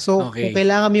ba? So, kung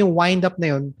kailangan mo yung wind up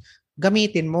na yun,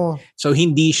 gamitin mo. So,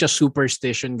 hindi siya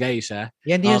superstition, guys, ha?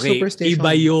 Yan, hindi yung superstition.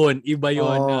 Iba yun.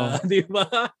 Di ba?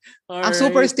 Ang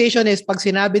superstition is, pag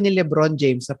sinabi ni LeBron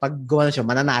James na pag gawa siya,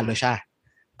 mananalo siya.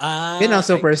 Yun ang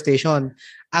superstition.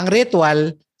 Ang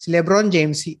ritual, si LeBron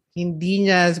James, hindi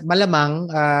niya malamang,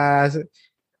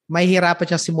 may hirapan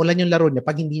siya simulan yung laro niya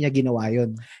pag hindi niya ginawa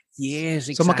yun. Yes,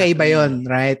 exactly. So, magkaiba yun,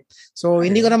 right? So,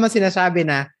 hindi ko naman sinasabi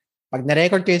na pag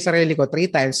na-record ko yung sarili ko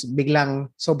 3 times,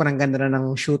 biglang sobrang ganda na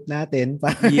ng shoot natin.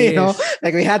 Yes. You know,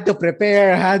 like we had to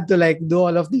prepare, had to like do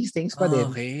all of these things pa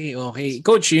din. Okay.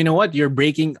 Coach, you know what? You're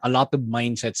breaking a lot of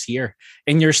mindsets here.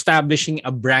 And you're establishing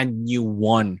a brand new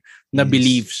one na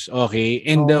beliefs. Okay?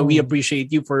 And we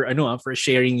appreciate you for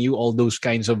sharing you all those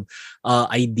kinds of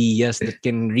ideas that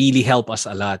can really help us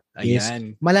a lot. Ayan. Yes.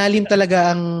 Malalim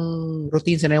talaga ang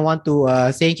routines, and I want to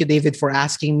thank you, David, for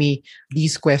asking me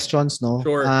these questions, no?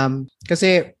 Sure.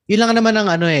 Kasi yun lang naman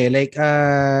ang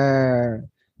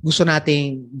gusto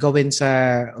nating gawin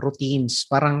sa routines.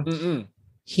 Parang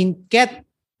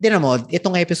Tinan mo,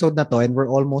 itong episode na to, and we're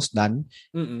almost done,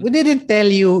 we didn't tell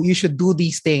you should do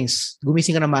these things.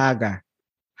 Gumising ka na maaga.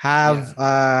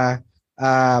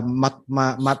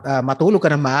 Matulog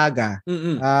ka na maaga.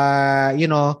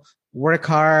 Work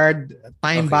hard,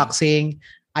 time boxing.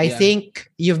 I think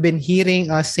you've been hearing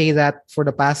us say that for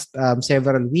the past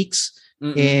several weeks.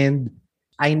 And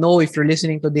I know if you're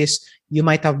listening to this, you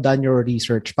might have done your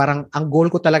research. Parang ang goal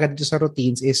ko talaga dito sa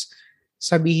routines is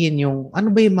sabihin yung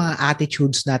ano ba yung mga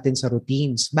attitudes natin sa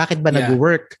routines? Bakit ba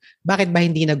nag-work? Bakit ba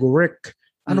hindi nag-work?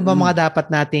 Ano ba mga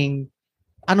dapat nating,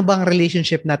 ano ba ang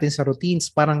relationship natin sa routines?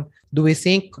 Parang, do we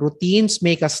think routines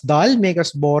make us dull, make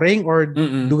us boring, or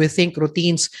do we think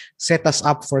routines set us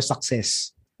up for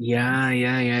success? Yeah.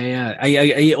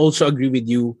 I also agree with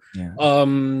you. Yeah.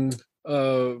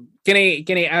 Can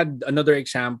I add another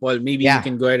example? Maybe you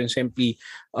can go ahead and simply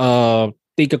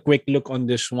take a quick look on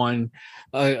this one.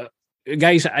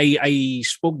 Guys, I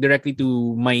spoke directly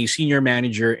to my senior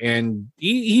manager, and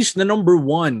he's the number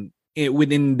one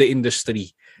within the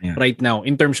industry right now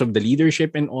in terms of the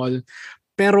leadership and all.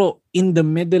 Pero in the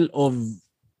middle of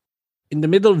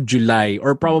July,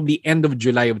 or probably end of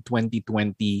July of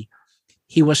 2020,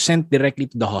 he was sent directly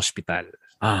to the hospital.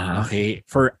 Okay,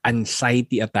 for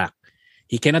anxiety attack.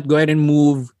 He cannot go ahead and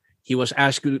move. He was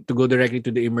asked to go directly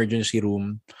to the emergency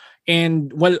room. And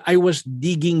while I was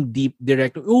digging deep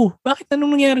directly, bakit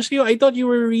anong nangyari sa'yo? I thought you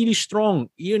were really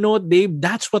strong. You know what, Dave?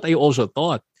 That's what I also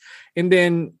thought. And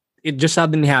then it just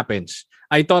suddenly happens.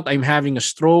 I thought I'm having a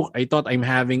stroke. I thought I'm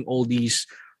having all these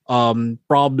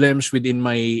problems within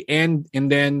my end.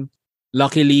 And then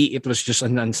luckily, it was just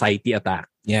an anxiety attack.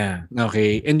 Yeah.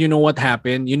 Okay. And you know what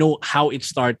happened? You know how it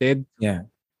started? Yeah.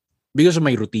 Because of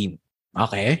my routine.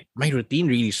 Okay. My routine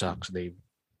really sucks, Dave.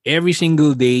 Every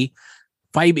single day,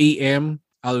 5 a.m.,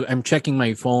 I'm checking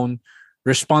my phone,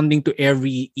 responding to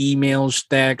every emails,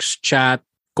 text, chat,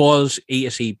 calls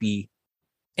ASAP.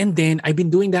 And then I've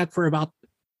been doing that for about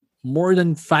more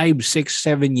than 5, 6,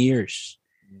 7 years.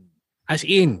 As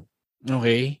in,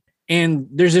 okay? And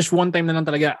there's this one time na lang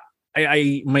talaga,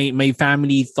 my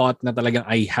family thought na talaga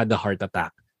I had a heart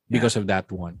attack because of that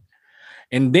one.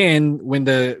 And then when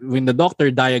the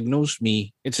doctor diagnosed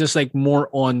me, it's just like more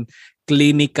on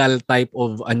clinical type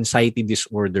of anxiety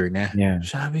disorder na. Yeah.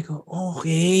 Sabi ko,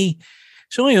 okay.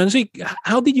 So ngayon,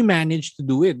 how did you manage to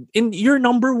do it? And you're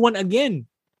number one again.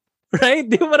 Right?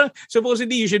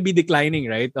 Supposedly you should be declining,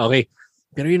 right? Okay.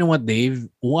 Pero you know what, Dave?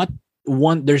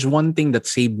 There's one thing that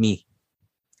saved me.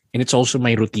 And it's also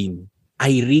my routine.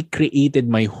 I recreated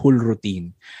my whole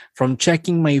routine. From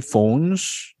checking my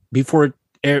phones before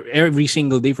every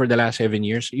single day for the last 7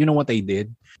 years. You know what I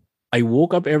did? I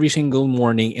woke up every single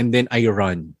morning and then I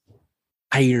run.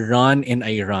 I run and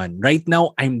I run. Right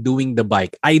now, I'm doing the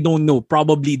bike. I don't know.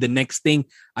 Probably the next thing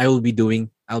I'll be doing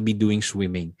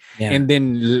swimming. Yeah. And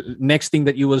then next thing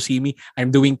that you will see me,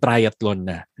 I'm doing triathlon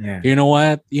na. Yeah. You know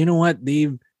what,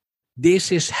 Dave?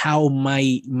 This is how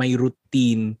my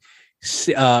routine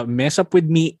mess up with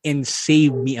me and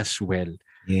save me as well.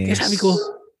 Yes. Kaya sabi ko,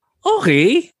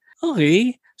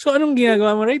 okay. So anong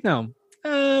ginagawa mo right now?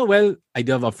 Well, I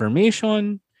do have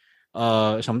affirmation.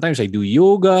 Sometimes I do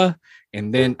yoga.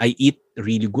 And then I eat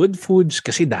really good foods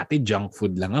kasi dati junk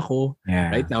food lang ako. Yeah.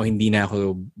 Right now, hindi na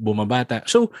ako bumabata.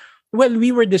 So,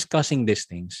 we were discussing these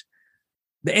things.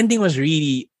 The ending was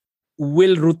really,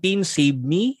 will routine save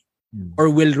me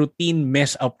or will routine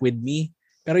mess up with me?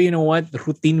 Pero you know what?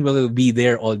 Routine will be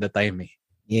there all the time eh.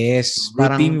 Yes.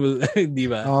 Routine will, di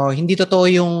ba? Hindi totoo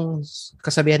yung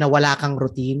kasabihan na wala kang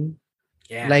routine.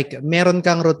 Yeah. Like, meron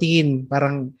kang routine.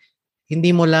 Parang,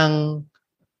 hindi mo lang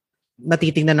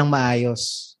natitingnan ng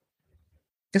maayos.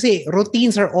 Kasi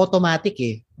routines are automatic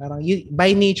eh. Parang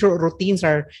by nature, routines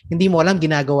are, hindi mo alam,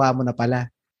 ginagawa mo na pala.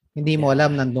 Hindi mo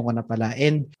alam, nandun ka na pala.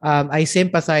 And I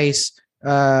sympathize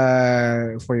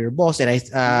for your boss and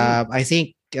I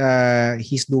think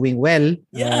he's doing well.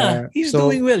 Yeah, he's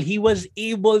doing well. He was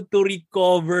able to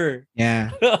recover. Yeah.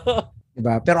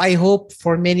 Diba? Pero I hope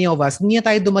for many of us, hindi na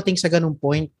tayo dumating sa ganung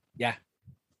point. Yeah.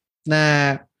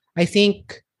 Na I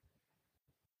think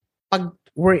pag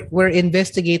we're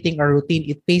investigating our routine,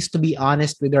 it pays to be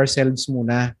honest with ourselves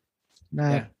muna.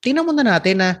 Na tingnan muna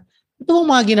natin na ito bang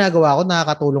mga ginagawa ko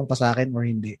nakakatulong pa sa akin or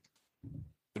hindi.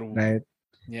 True. Right?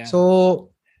 Yeah.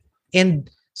 So, and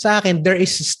sa akin, there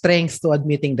is strength to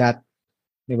admitting that.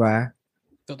 Diba?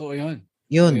 Totoo yun.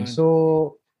 Yun.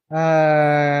 So,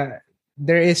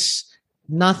 there is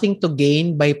nothing to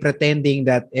gain by pretending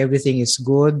that everything is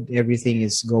good, everything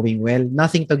is going well.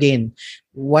 Nothing to gain.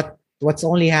 What's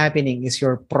only happening is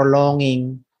you're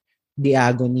prolonging the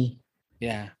agony.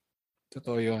 Yeah.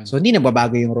 Totoo yun. So hindi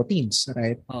nababago yung routines,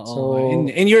 right? So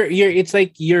and you're it's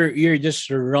like you're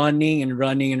just running and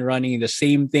running and running the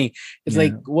same thing. It's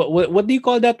like what do you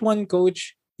call that one,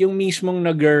 coach? Yung mismong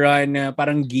nag-run na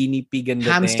parang guinea pig and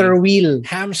hamster wheel.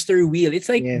 Hamster wheel.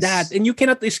 It's like that and you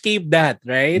cannot escape that,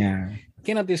 right? Yeah. You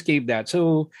cannot escape that.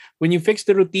 So when you fix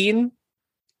the routine,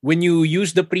 when you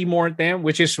use the pre-mortem,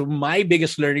 which is my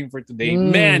biggest learning for today,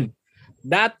 man,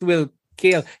 that will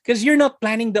kill. Because you're not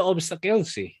planning the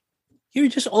obstacles, eh. You're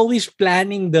just always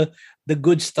planning the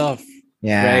good stuff,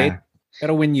 right?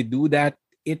 Pero when you do that,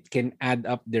 it can add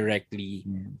up directly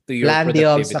to your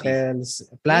productivity.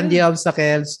 Plan the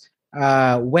obstacles.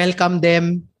 Welcome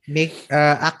them.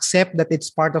 Accept that it's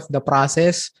part of the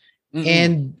process,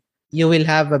 and you will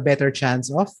have a better chance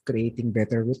of creating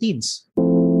better routines.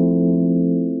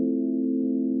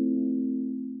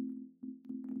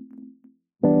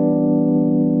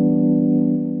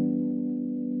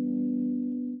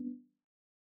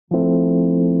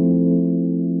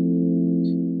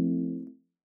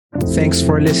 Thanks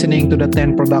for listening to the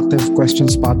 10 Productive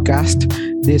Questions podcast.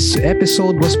 This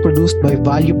episode was produced by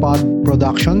ValuePod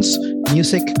Productions,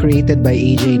 music created by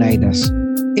AJ Naidas.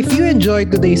 If you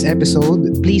enjoyed today's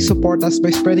episode, please support us by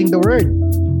spreading the word.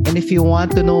 And if you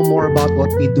want to know more about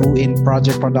what we do in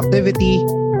Project Productivity,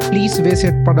 please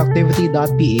visit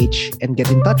productivity.ph and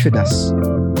get in touch with us.